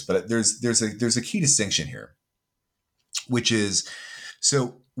about this, but there's a key distinction here, which is,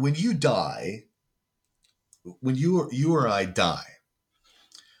 so when you die, when you or I die,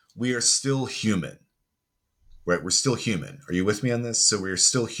 we are still human, right? We're still human. Are you with me on this? So we are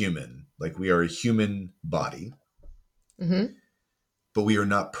still human, like we are a human body. Mm-hmm. But we are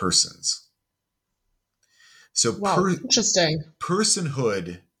not persons. So interesting.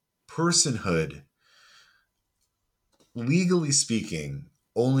 Personhood, legally speaking,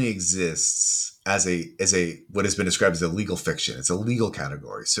 only exists as a what has been described as a legal fiction. It's a legal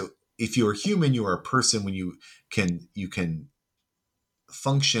category. So if you are human, you are a person when you can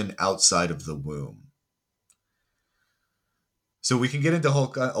function outside of the womb. So we can get into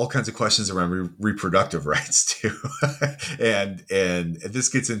all kinds of questions around reproductive rights too, and this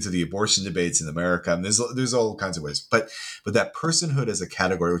gets into the abortion debates in America. And there's all kinds of ways, but that personhood as a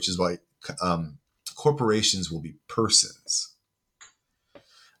category, which is why corporations will be persons.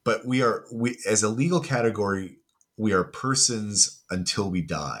 But we as a legal category, we are persons until we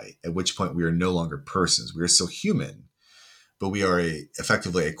die. At which point we are no longer persons. We are still human, but we are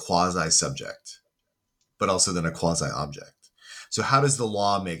effectively a quasi subject, but also then a quasi object. So how does the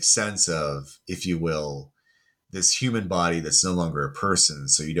law make sense of, if you will, this human body that's no longer a person,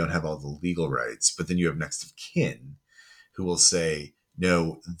 so you don't have all the legal rights, but then you have next of kin who will say,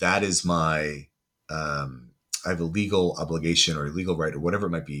 no, that is my, I have a legal obligation or a legal right or whatever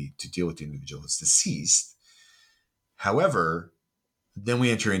it might be to deal with the individual who's deceased. However, then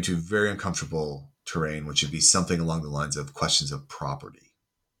we enter into very uncomfortable terrain, which would be something along the lines of questions of property.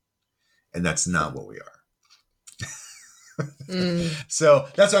 And that's not what we are. So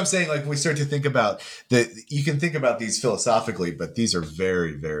that's what I'm saying. Like, we start to think about you can think about these philosophically, but these are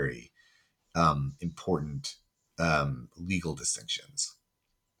very, very important legal distinctions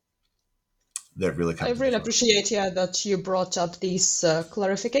that really come. I really appreciate, that you brought up these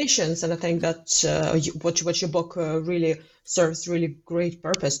clarifications, and I think that what your book really serves really great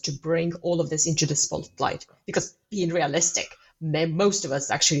purpose to bring all of this into the spotlight. Because being realistic, most of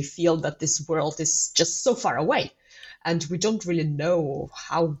us actually feel that this world is just so far away, and we don't really know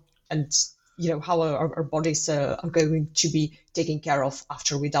how how our bodies are going to be taken care of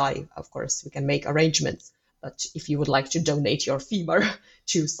after we die. Of course, we can make arrangements, but if you would like to donate your femur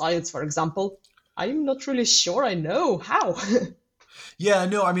to science, for example, I'm not really sure I know how. Yeah,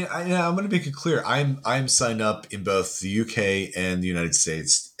 no, I mean, I'm going to make it clear. I'm signed up in both the UK and the United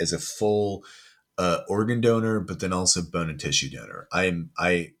States as a full organ donor, but then also bone and tissue donor.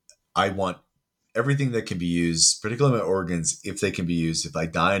 I want everything that can be used, particularly my organs, if they can be used, if I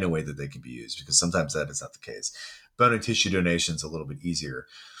die in a way that they can be used, because sometimes that is not the case. Bone and tissue donation is a little bit easier.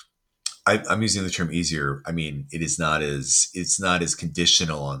 I'm using the term easier. I mean, it's not as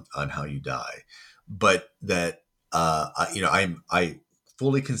conditional on how you die, but that, I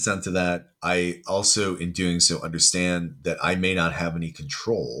fully consent to that. I also, in doing so, understand that I may not have any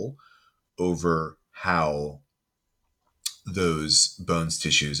control over how those bones,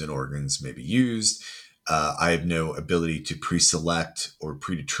 tissues, and organs may be used. I have no ability to pre-select or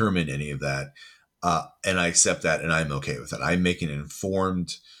predetermine any of that. And I accept that, and I'm okay with that. I'm making an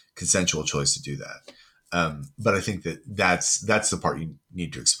informed, consensual choice to do that. But I think that's the part you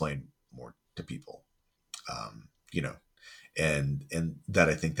need to explain more to people, and that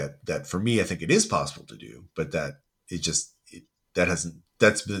I think that for me, I think it is possible to do, but that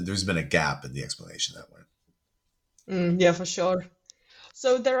there's been a gap in the explanation that way. Yeah, for sure.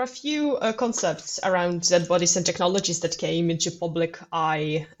 So there are a few concepts around dead bodies and technologies that came into public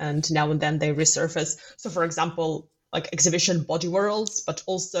eye, and now and then they resurface. So, for example, like exhibition body worlds, but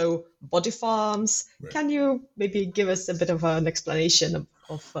also body farms. Right. Can you maybe give us a bit of an explanation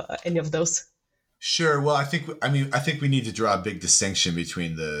of any of those? Sure. Well, I think we need to draw a big distinction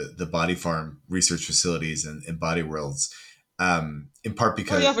between the body farm research facilities and body worlds. In part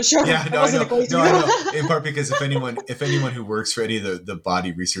because, for sure. Yeah, no, I know. In part because if anyone who works for any of the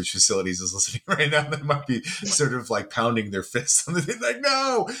body research facilities is listening right now, they might be sort of like pounding their fists on the thing, like,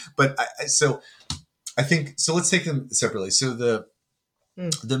 no. But I think so. Let's take them separately. So the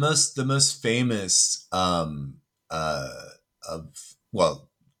most famous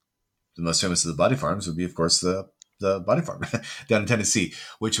the most famous of the body farms would be, of course, the body farm down in Tennessee,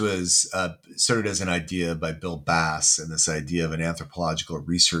 which was started as an idea by Bill Bass, and this idea of an anthropological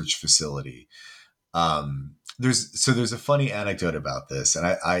research facility. There's a funny anecdote about this,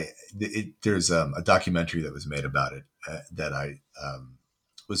 and there's a documentary that was made about it that I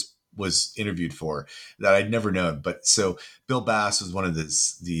was interviewed for that I'd never known. But so Bill Bass was one of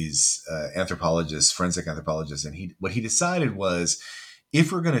these anthropologists, forensic anthropologists, and what he decided was,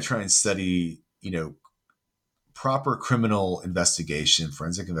 if we're going to try and study, proper criminal investigation,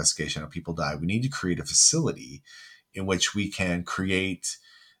 forensic investigation, how people die, we need to create a facility in which we can create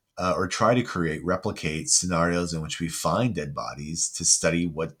or try to replicate scenarios in which we find dead bodies to study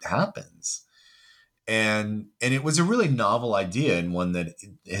what happens. And it was a really novel idea, and one that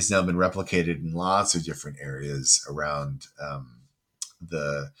has now been replicated in lots of different areas around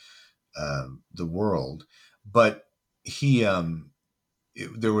the world. But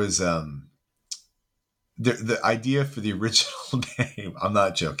there was the idea for the original name, I'm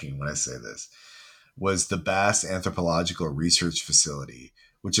not joking when I say this, was the Bass Anthropological Research Facility,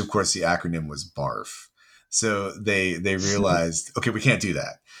 which of course the acronym was BARF. So they realized, okay, we can't do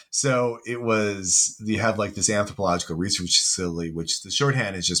that. So it was, you have like this anthropological research facility, which the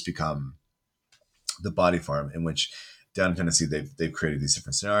shorthand has just become the body farm, in which down in Tennessee, they've created these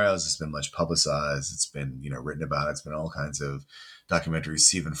different scenarios. It's been much publicized. It's been, written about. It's been all kinds of documentaries.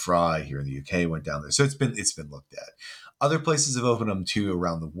 Stephen Fry here in the UK went down there. So it's been looked at. Other places have opened them too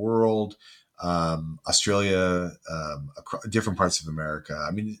around the world. Australia, different parts of America.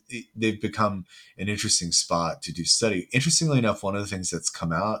 I mean, they've become an interesting spot to do study. Interestingly enough, one of the things that's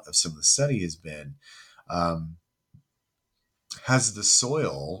come out of some of the study has been, has the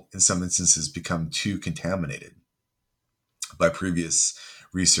soil in some instances become too contaminated by previous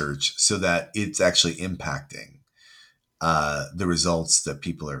research, so that it's actually impacting the results that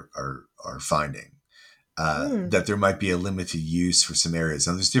people are finding. that there might be a limited use for some areas.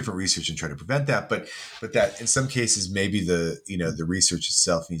 Now, there's different research in trying to prevent that, but that in some cases, maybe the research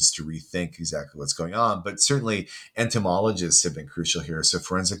itself needs to rethink exactly what's going on. But certainly entomologists have been crucial here. So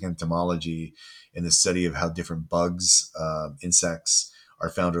forensic entomology and the study of how different bugs, insects are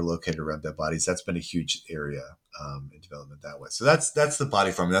found or located around dead bodies, that's been a huge area in development that way. So that's the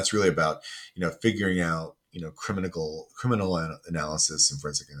body farm. And that's really about, figuring out, criminal analysis and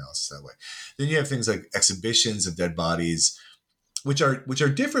forensic analysis that way. Then you have things like exhibitions of dead bodies, which are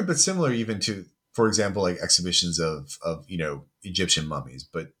different but similar even to, for example, like exhibitions of Egyptian mummies,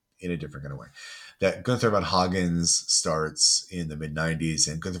 but in a different kind of way. That Gunther von Hagens starts in the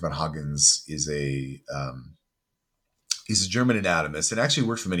mid-90s, and Gunther von Hagens is he's a German anatomist and actually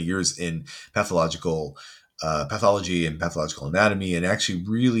worked for many years in pathology and pathological anatomy. And actually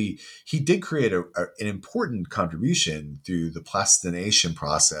really, he did create an important contribution through the plastination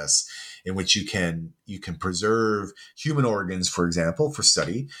process in which you can preserve human organs, for example, for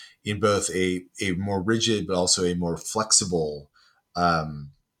study in both a more rigid, but also a more flexible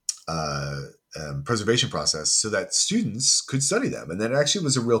preservation process so that students could study them. And that actually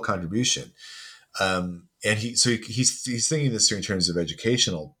was a real contribution. And he's thinking this in terms of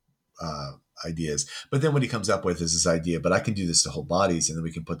educational ideas. But then what he comes up with is this idea, but I can do this to whole bodies and then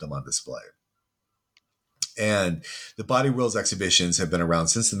we can put them on display. And the Body Worlds exhibitions have been around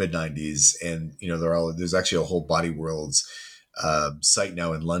since the mid-90s. And, there's actually a whole Body Worlds site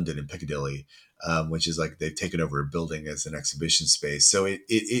now in London in Piccadilly, which is like they've taken over a building as an exhibition space. So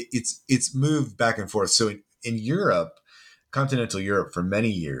it's moved back and forth. So in Europe, continental Europe, for many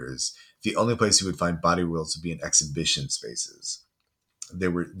years, the only place you would find Body Worlds would be in exhibition spaces. They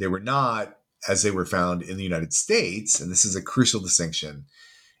were not, as they were found in the United States, and this is a crucial distinction,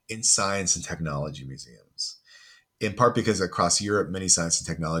 in science and technology museums. In part because across Europe, many science and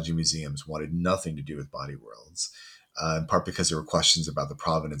technology museums wanted nothing to do with Body Worlds. In part because there were questions about the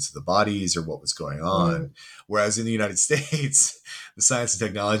provenance of the bodies or what was going on. Whereas in the United States, the science and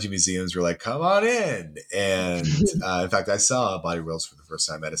technology museums were like, come on in. And in fact, I saw Body Worlds for the first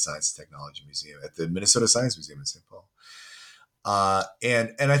time at a science and technology museum at the Minnesota Science Museum in St. Paul.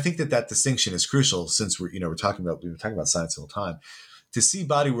 And I think that distinction is crucial since we've been talking about science the whole time. To see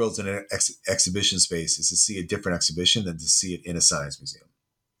Body Worlds in an exhibition space is to see a different exhibition than to see it in a science museum.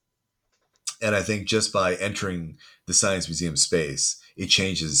 And I think just by entering the science museum space, it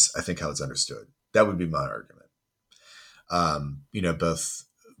changes, I think, how it's understood. That would be my argument.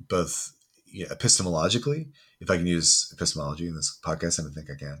 Both epistemologically, if I can use epistemology in this podcast, I don't think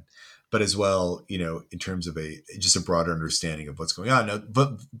I can, but as well, in terms of just a broader understanding of what's going on. Now,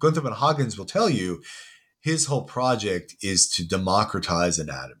 but Gunther von Hagens will tell you his whole project is to democratize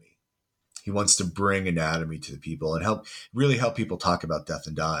anatomy. He wants to bring anatomy to the people and help people talk about death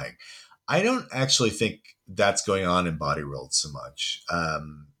and dying. I don't actually think that's going on in Body Worlds so much.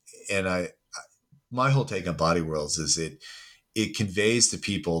 My whole take on Body Worlds is it conveys to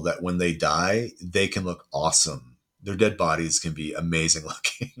people that when they die, they can look awesome. Their dead bodies can be amazing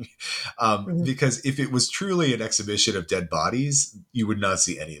looking. Because if it was truly an exhibition of dead bodies, you would not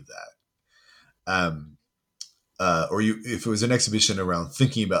see any of that. If it was an exhibition around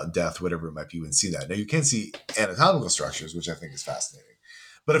thinking about death, whatever it might be, you wouldn't see that. Now you can see anatomical structures, which I think is fascinating.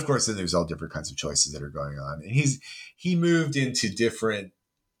 But of course, then there's all different kinds of choices that are going on. And he moved into different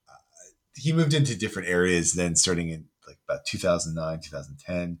areas then starting in like about 2009,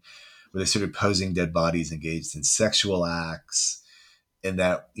 2010, where they started posing dead bodies engaged in sexual acts. And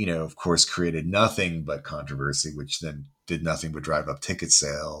that, of course, created nothing but controversy, which then did nothing but drive up ticket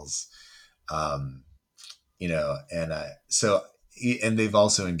sales. And they've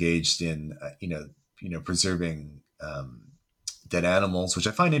also engaged in, preserving dead animals, which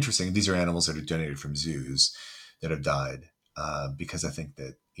I find interesting. These are animals that are donated from zoos that have died, because I think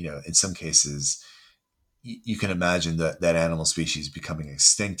that, in some cases, you can imagine that animal species becoming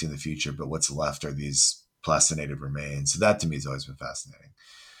extinct in the future, but what's left are these plastinated remains. So that to me has always been fascinating.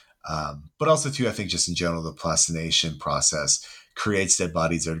 But also too, I think just in general, the plastination process creates dead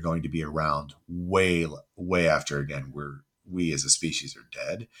bodies that are going to be around way, way after, again, we as a species are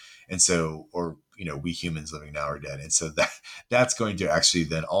dead. And so, we humans living now are dead. And so that's going to actually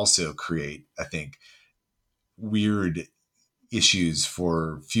then also create, I think, weird issues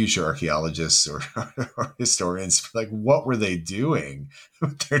for future archaeologists or historians. Like, what were they doing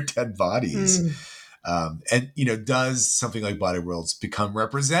with their dead bodies? Does something like Body Worlds become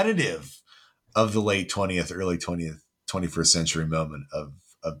representative of the late 20th, early 21st century moment of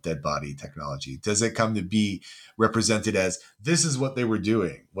dead body technology? Does it come to be represented as this is what they were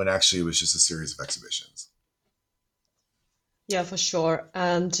doing when actually it was just a series of exhibitions? Yeah, for sure.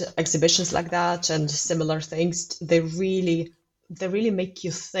 And exhibitions like that and similar things, they really make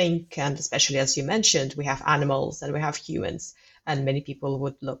you think. And especially as you mentioned, we have animals and we have humans, and many people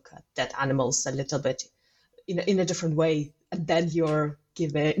would look at dead animals a little bit in a different way. And then you're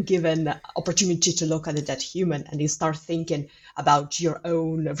given opportunity to look at a dead human, and you start thinking about your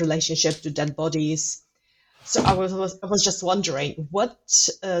own relationship to dead bodies. So I was just wondering, what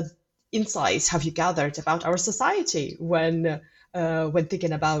insights have you gathered about our society when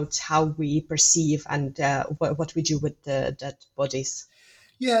thinking about how we perceive and what we do with the dead bodies?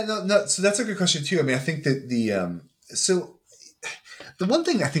 Yeah, no. So that's a good question too. I mean, I think that so the one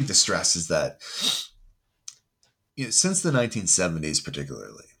thing I think to stress is that since the 1970s,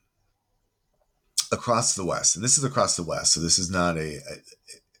 particularly across the West, and this is across the West, so this is not a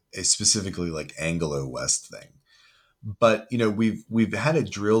specifically like Anglo-West thing, but we've had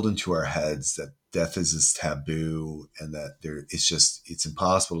it drilled into our heads that death is this taboo and that it's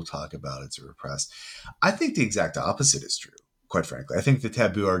impossible to talk about, it's repressed. I think the exact opposite is true, quite frankly. I think the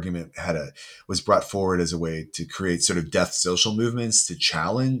taboo argument was brought forward as a way to create sort of death social movements to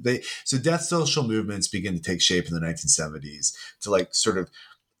challenge. So death social movements begin to take shape in the 1970s to like sort of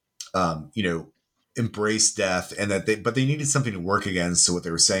embrace death, and but they needed something to work against. So what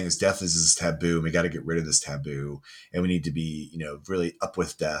they were saying is death is this taboo, and we got to get rid of this taboo, and we need to be, really up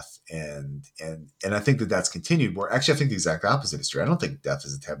with death. And I think that that's continued. Where actually, I think the exact opposite is true. I don't think death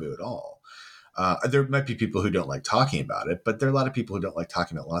is a taboo at all. There might be people who don't like talking about it, but there are a lot of people who don't like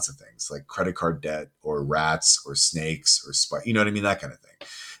talking about lots of things like credit card debt or rats or snakes or you know what I mean? That kind of thing.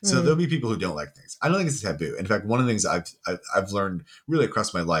 So there'll be people who don't like things. I don't think it's a taboo. In fact, one of the things I've learned really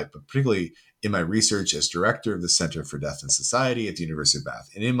across my life, but particularly in my research as director of the Center for Death and Society at the University of Bath,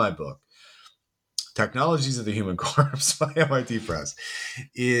 and in my book, Technologies of the Human Corpse by MIT Press,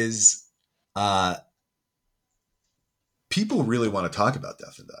 is people really want to talk about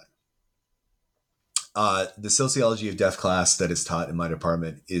death and dying. The sociology of death class that is taught in my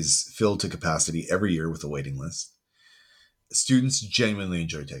department is filled to capacity every year with a waiting list. Students genuinely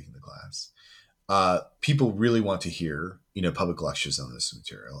enjoy taking the class. People really want to hear, public lectures on this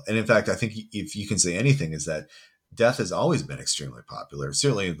material. And in fact, I think if you can say anything, is that death has always been extremely popular,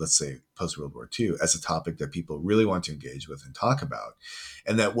 certainly, let's say, post-World War II, as a topic that people really want to engage with and talk about.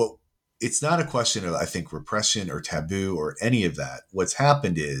 And that it's not a question of, I think, repression or taboo or any of that. What's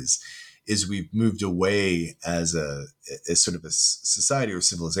happened is we've moved away as sort of a society or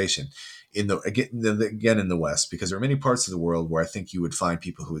civilization again in the West, because there are many parts of the world where I think you would find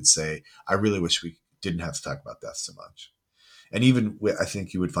people who would say, I really wish we didn't have to talk about death so much. And even I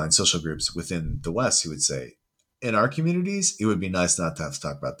think you would find social groups within the West who would say, in our communities, it would be nice not to have to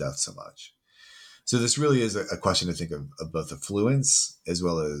talk about death so much. So this really is a question, I think, of both affluence as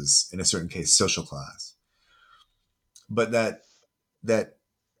well as, in a certain case, social class. But that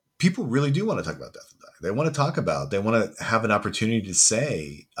people really do want to talk about death and dying. They want to have an opportunity to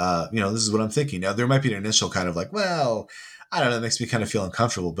say, this is what I'm thinking. Now, there might be an initial kind of like, well, I don't know, it makes me kind of feel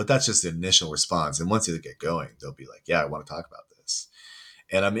uncomfortable, but that's just the initial response. And once they get going, they'll be like, yeah, I want to talk about this.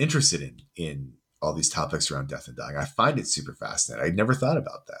 And I'm interested in all these topics around death and dying. I find it super fascinating. I'd never thought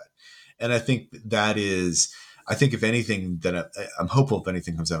about that. And I think if anything, that I'm hopeful if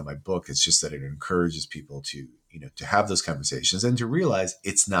anything comes out of my book, it's just that it encourages people to have those conversations and to realize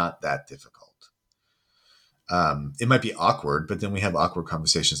it's not that difficult. It might be awkward, but then we have awkward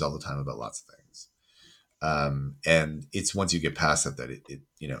conversations all the time about lots of things. And it's once you get past that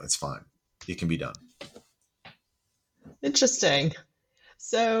it's fine. It can be done. Interesting.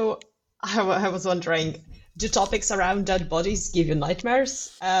 So I was wondering, do topics around dead bodies give you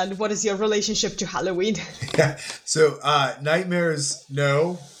nightmares? And what is your relationship to Halloween? Yeah. So nightmares,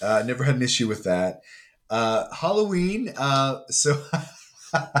 no. Never had an issue with that. Halloween. So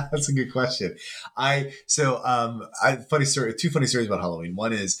that's a good question. Funny story. Two funny stories about Halloween.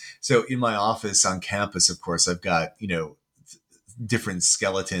 One is, so in my office on campus, of course, I've got different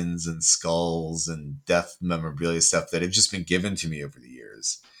skeletons and skulls and death memorabilia stuff that have just been given to me over the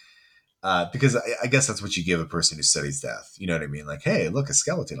years. Because I guess that's what you give a person who studies death. You know what I mean? Like, hey, look, a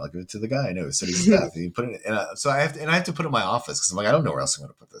skeleton. I'll give it to the guy I know who studies death. And you put it, so I have to put it in my office because I'm like, I don't know where else I'm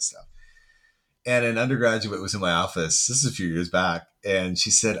going to put this stuff. And an undergraduate was in my office. This is a few years back, and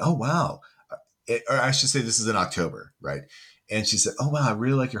she said, "Oh wow," or I should say, this is in October, right? And she said, "Oh wow, I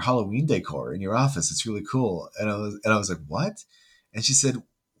really like your Halloween decor in your office. It's really cool." And I was like, "What?" And she said,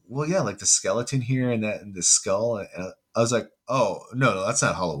 "Well, yeah, like the skeleton here and the skull." And I was like, "Oh no, that's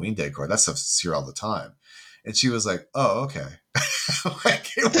not Halloween decor. That stuff's here all the time." And she was like, "Oh, okay."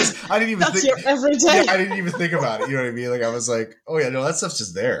 I didn't even that's think. your everyday. Yeah, I didn't even think about it. You know what I mean? Like I was like, "Oh yeah, no, that stuff's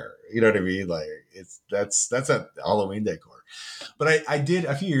just there." You know what I mean? Like that's a Halloween decor. But I did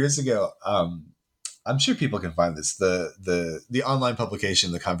a few years ago. I'm sure people can find this. The online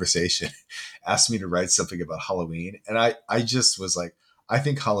publication, The Conversation, asked me to write something about Halloween, and I just was like, I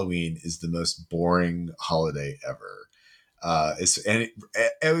think Halloween is the most boring holiday ever.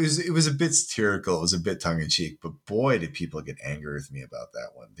 It was a bit satirical, it was a bit tongue in cheek, but boy, did people get angry with me about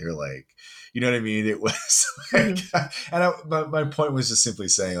that one. They're like, you know what I mean? It was like, and my point was just simply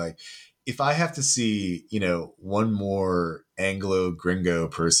saying, like, if I have to see, one more Anglo gringo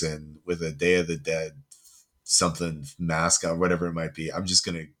person with a Day of the Dead something mask on, whatever it might be, I'm just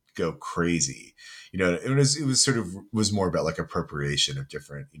gonna go crazy. It was more about like appropriation of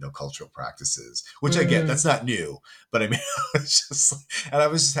different, cultural practices, which I get, that's not new, but I mean, it's just, and I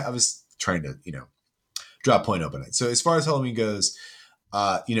was trying to, draw a point open it. So as far as Halloween goes,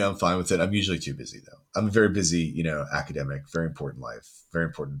 I'm fine with it. I'm usually too busy though. I'm a very busy, academic, very important life, very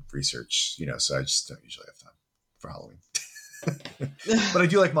important research, so I just don't usually have time for Halloween. But I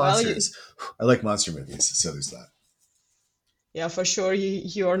do like monsters. I like monster movies. So there's that. Yeah, for sure.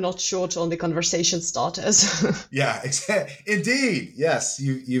 You are not short on the conversation starters. Yeah, indeed. Yes,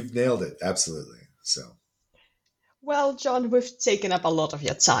 you've nailed it. Absolutely. So. Well, John, we've taken up a lot of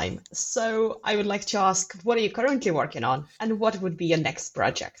your time. So I would like to ask, what are you currently working on, and what would be your next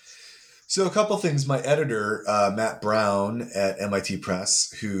project? So a couple things. My editor, Matt Brown at MIT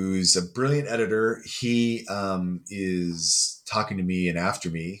Press, who's a brilliant editor, he is talking to me and after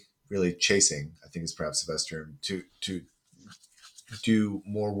me, really chasing, I think is perhaps the best term, to do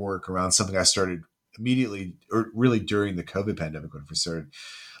more work around something I started immediately, or really during the COVID pandemic, when we started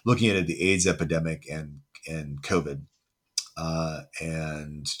looking at the AIDS epidemic and COVID,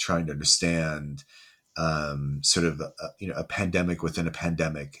 and trying to understand sort of a pandemic within a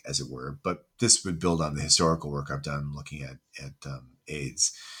pandemic, as it were. But this would build on the historical work I've done looking at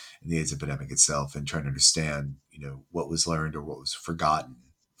AIDS and the AIDS epidemic itself, and trying to understand what was learned or what was forgotten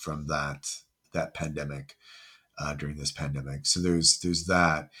from that pandemic during this pandemic. So there's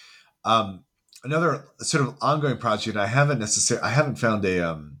that. Another sort of ongoing project, I haven't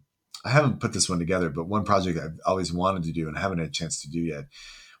put this one together, but one project I've always wanted to do and haven't had a chance to do yet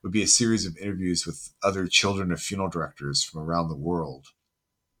would be a series of interviews with other children of funeral directors from around the world.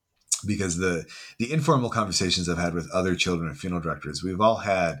 Because the informal conversations I've had with other children of funeral directors, we've all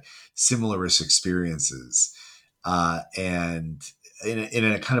had similar-ish experiences, and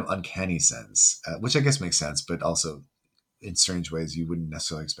in a kind of uncanny sense, which I guess makes sense, but also in strange ways you wouldn't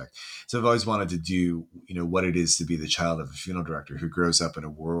necessarily expect. So I've always wanted to do, what it is to be the child of a funeral director who grows up in a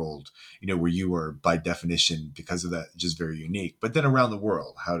world, where you are by definition, because of that, just very unique. But then around the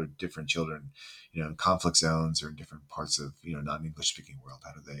world, how do different children, in conflict zones or in different parts of, non-English speaking world,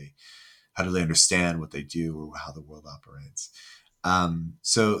 how do they understand what they do or how the world operates?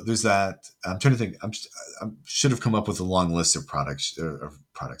 So there's that. I'm trying to think. I should have come up with a long list of projects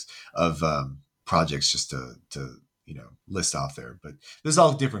just to list off there. But there's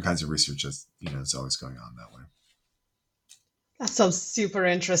all different kinds of research that's it's always going on that way. That sounds super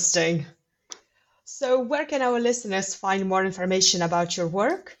interesting. So where can our listeners find more information about your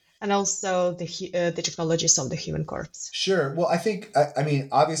work and also the technologies of the human corpse? Sure. Well, I think,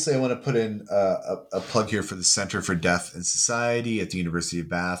 obviously I want to put in a plug here for the Center for Death and Society at the University of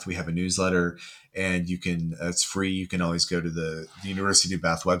Bath. We have a newsletter, and it's free. You can always go to the University of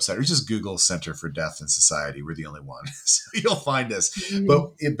Bath website, or just Google Center for Death and Society. We're the only one. So you'll find us. Mm-hmm.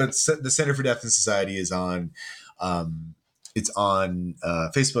 But the Center for Death and Society is on, it's on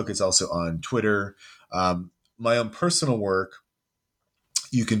Facebook. It's also on Twitter. My own personal work,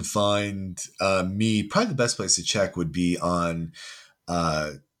 you can find me. Probably the best place to check would be on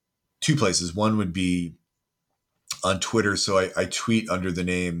two places. One would be on Twitter. So I tweet under the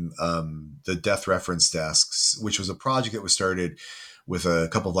name the Death Reference Desks, which was a project that was started with a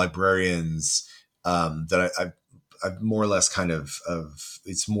couple of librarians that I've more or less kind of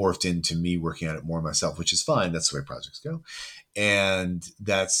it's morphed into me working on it more myself, which is fine. That's the way projects go. And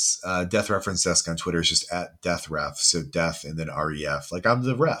that's Death Reference Desk on Twitter is just at DeathRef. So death and then REF. Like I'm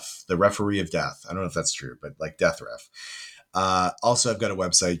the referee of death. I don't know if that's true, but like DeathRef. Also, I've got a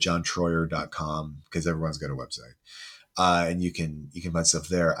website, johntroyer.com, because everyone's got a website. And you can find stuff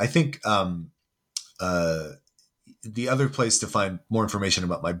there. I think the other place to find more information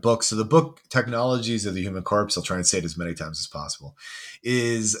about my book, so the book Technologies of the Human Corpse, I'll try and say it as many times as possible,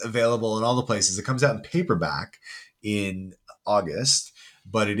 is available in all the places. It comes out in paperback in August,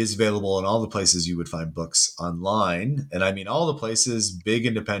 but it is available in all the places you would find books online. And I mean all the places, big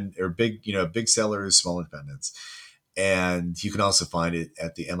independent or big sellers, small independents. And you can also find it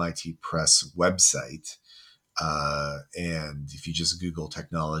at the MIT Press website. And if you just Google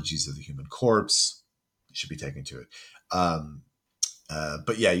Technologies of the Human Corpse, you should be taken to it.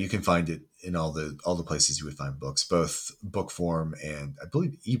 But yeah, you can find it in all the places you would find books, both book form and I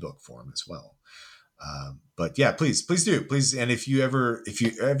believe ebook form as well. But yeah, please do, please. And if you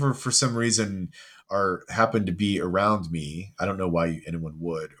ever for some reason happen to be around me, I don't know why anyone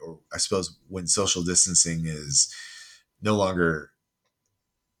would, or I suppose when social distancing is no longer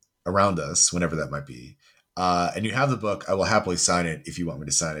around us, whenever that might be, and you have the book, I will happily sign it if you want me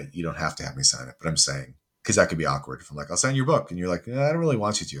to sign it. You don't have to have me sign it, but I'm saying, because that could be awkward if I'm like, I'll sign your book, and you're like, I don't really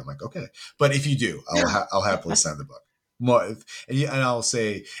want you to. I'm like, okay, but if you do, I'll happily sign the book. More, and I'll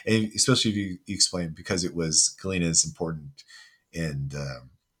say, and especially if you explain, because it was Galina's important and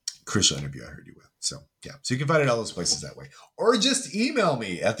crucial interview I heard you with. So yeah, so you can find it all those places that way, or just email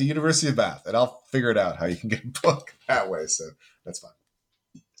me at the University of Bath, and I'll figure it out how you can get a book that way. So that's fine.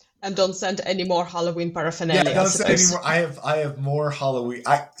 And don't send any more Halloween paraphernalia. Yeah, don't send any more. I have more Halloween.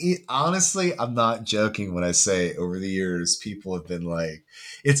 Honestly, I'm not joking when I say over the years, people have been like,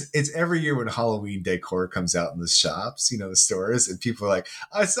 it's every year when Halloween decor comes out in the shops, the stores, and people are like,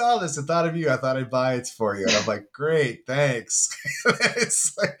 I saw this, I thought of you, I thought I'd buy it for you. And I'm like, great, thanks.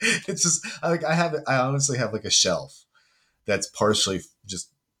 I honestly have like a shelf that's partially just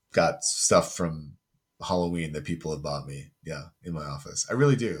got stuff from Halloween that people have bought me, in my office. I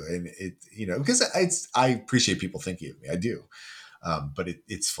really do, and it, because I appreciate people thinking of me. I do, but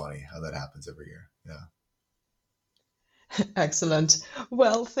it's funny how that happens every year. Yeah. Excellent.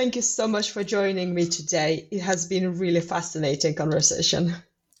 Well, thank you so much for joining me today. It has been a really fascinating conversation.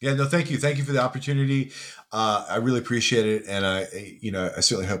 Yeah, no, thank you for the opportunity. I really appreciate it, and I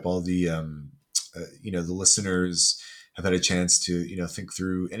certainly hope all the the listeners have had a chance to, think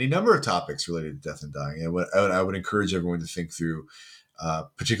through any number of topics related to death and dying. And I would encourage everyone to think through,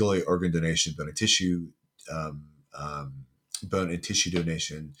 particularly organ donation, bone and tissue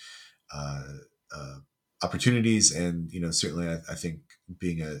donation opportunities. And, certainly I think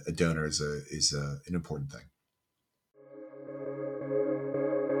being a donor is an important thing.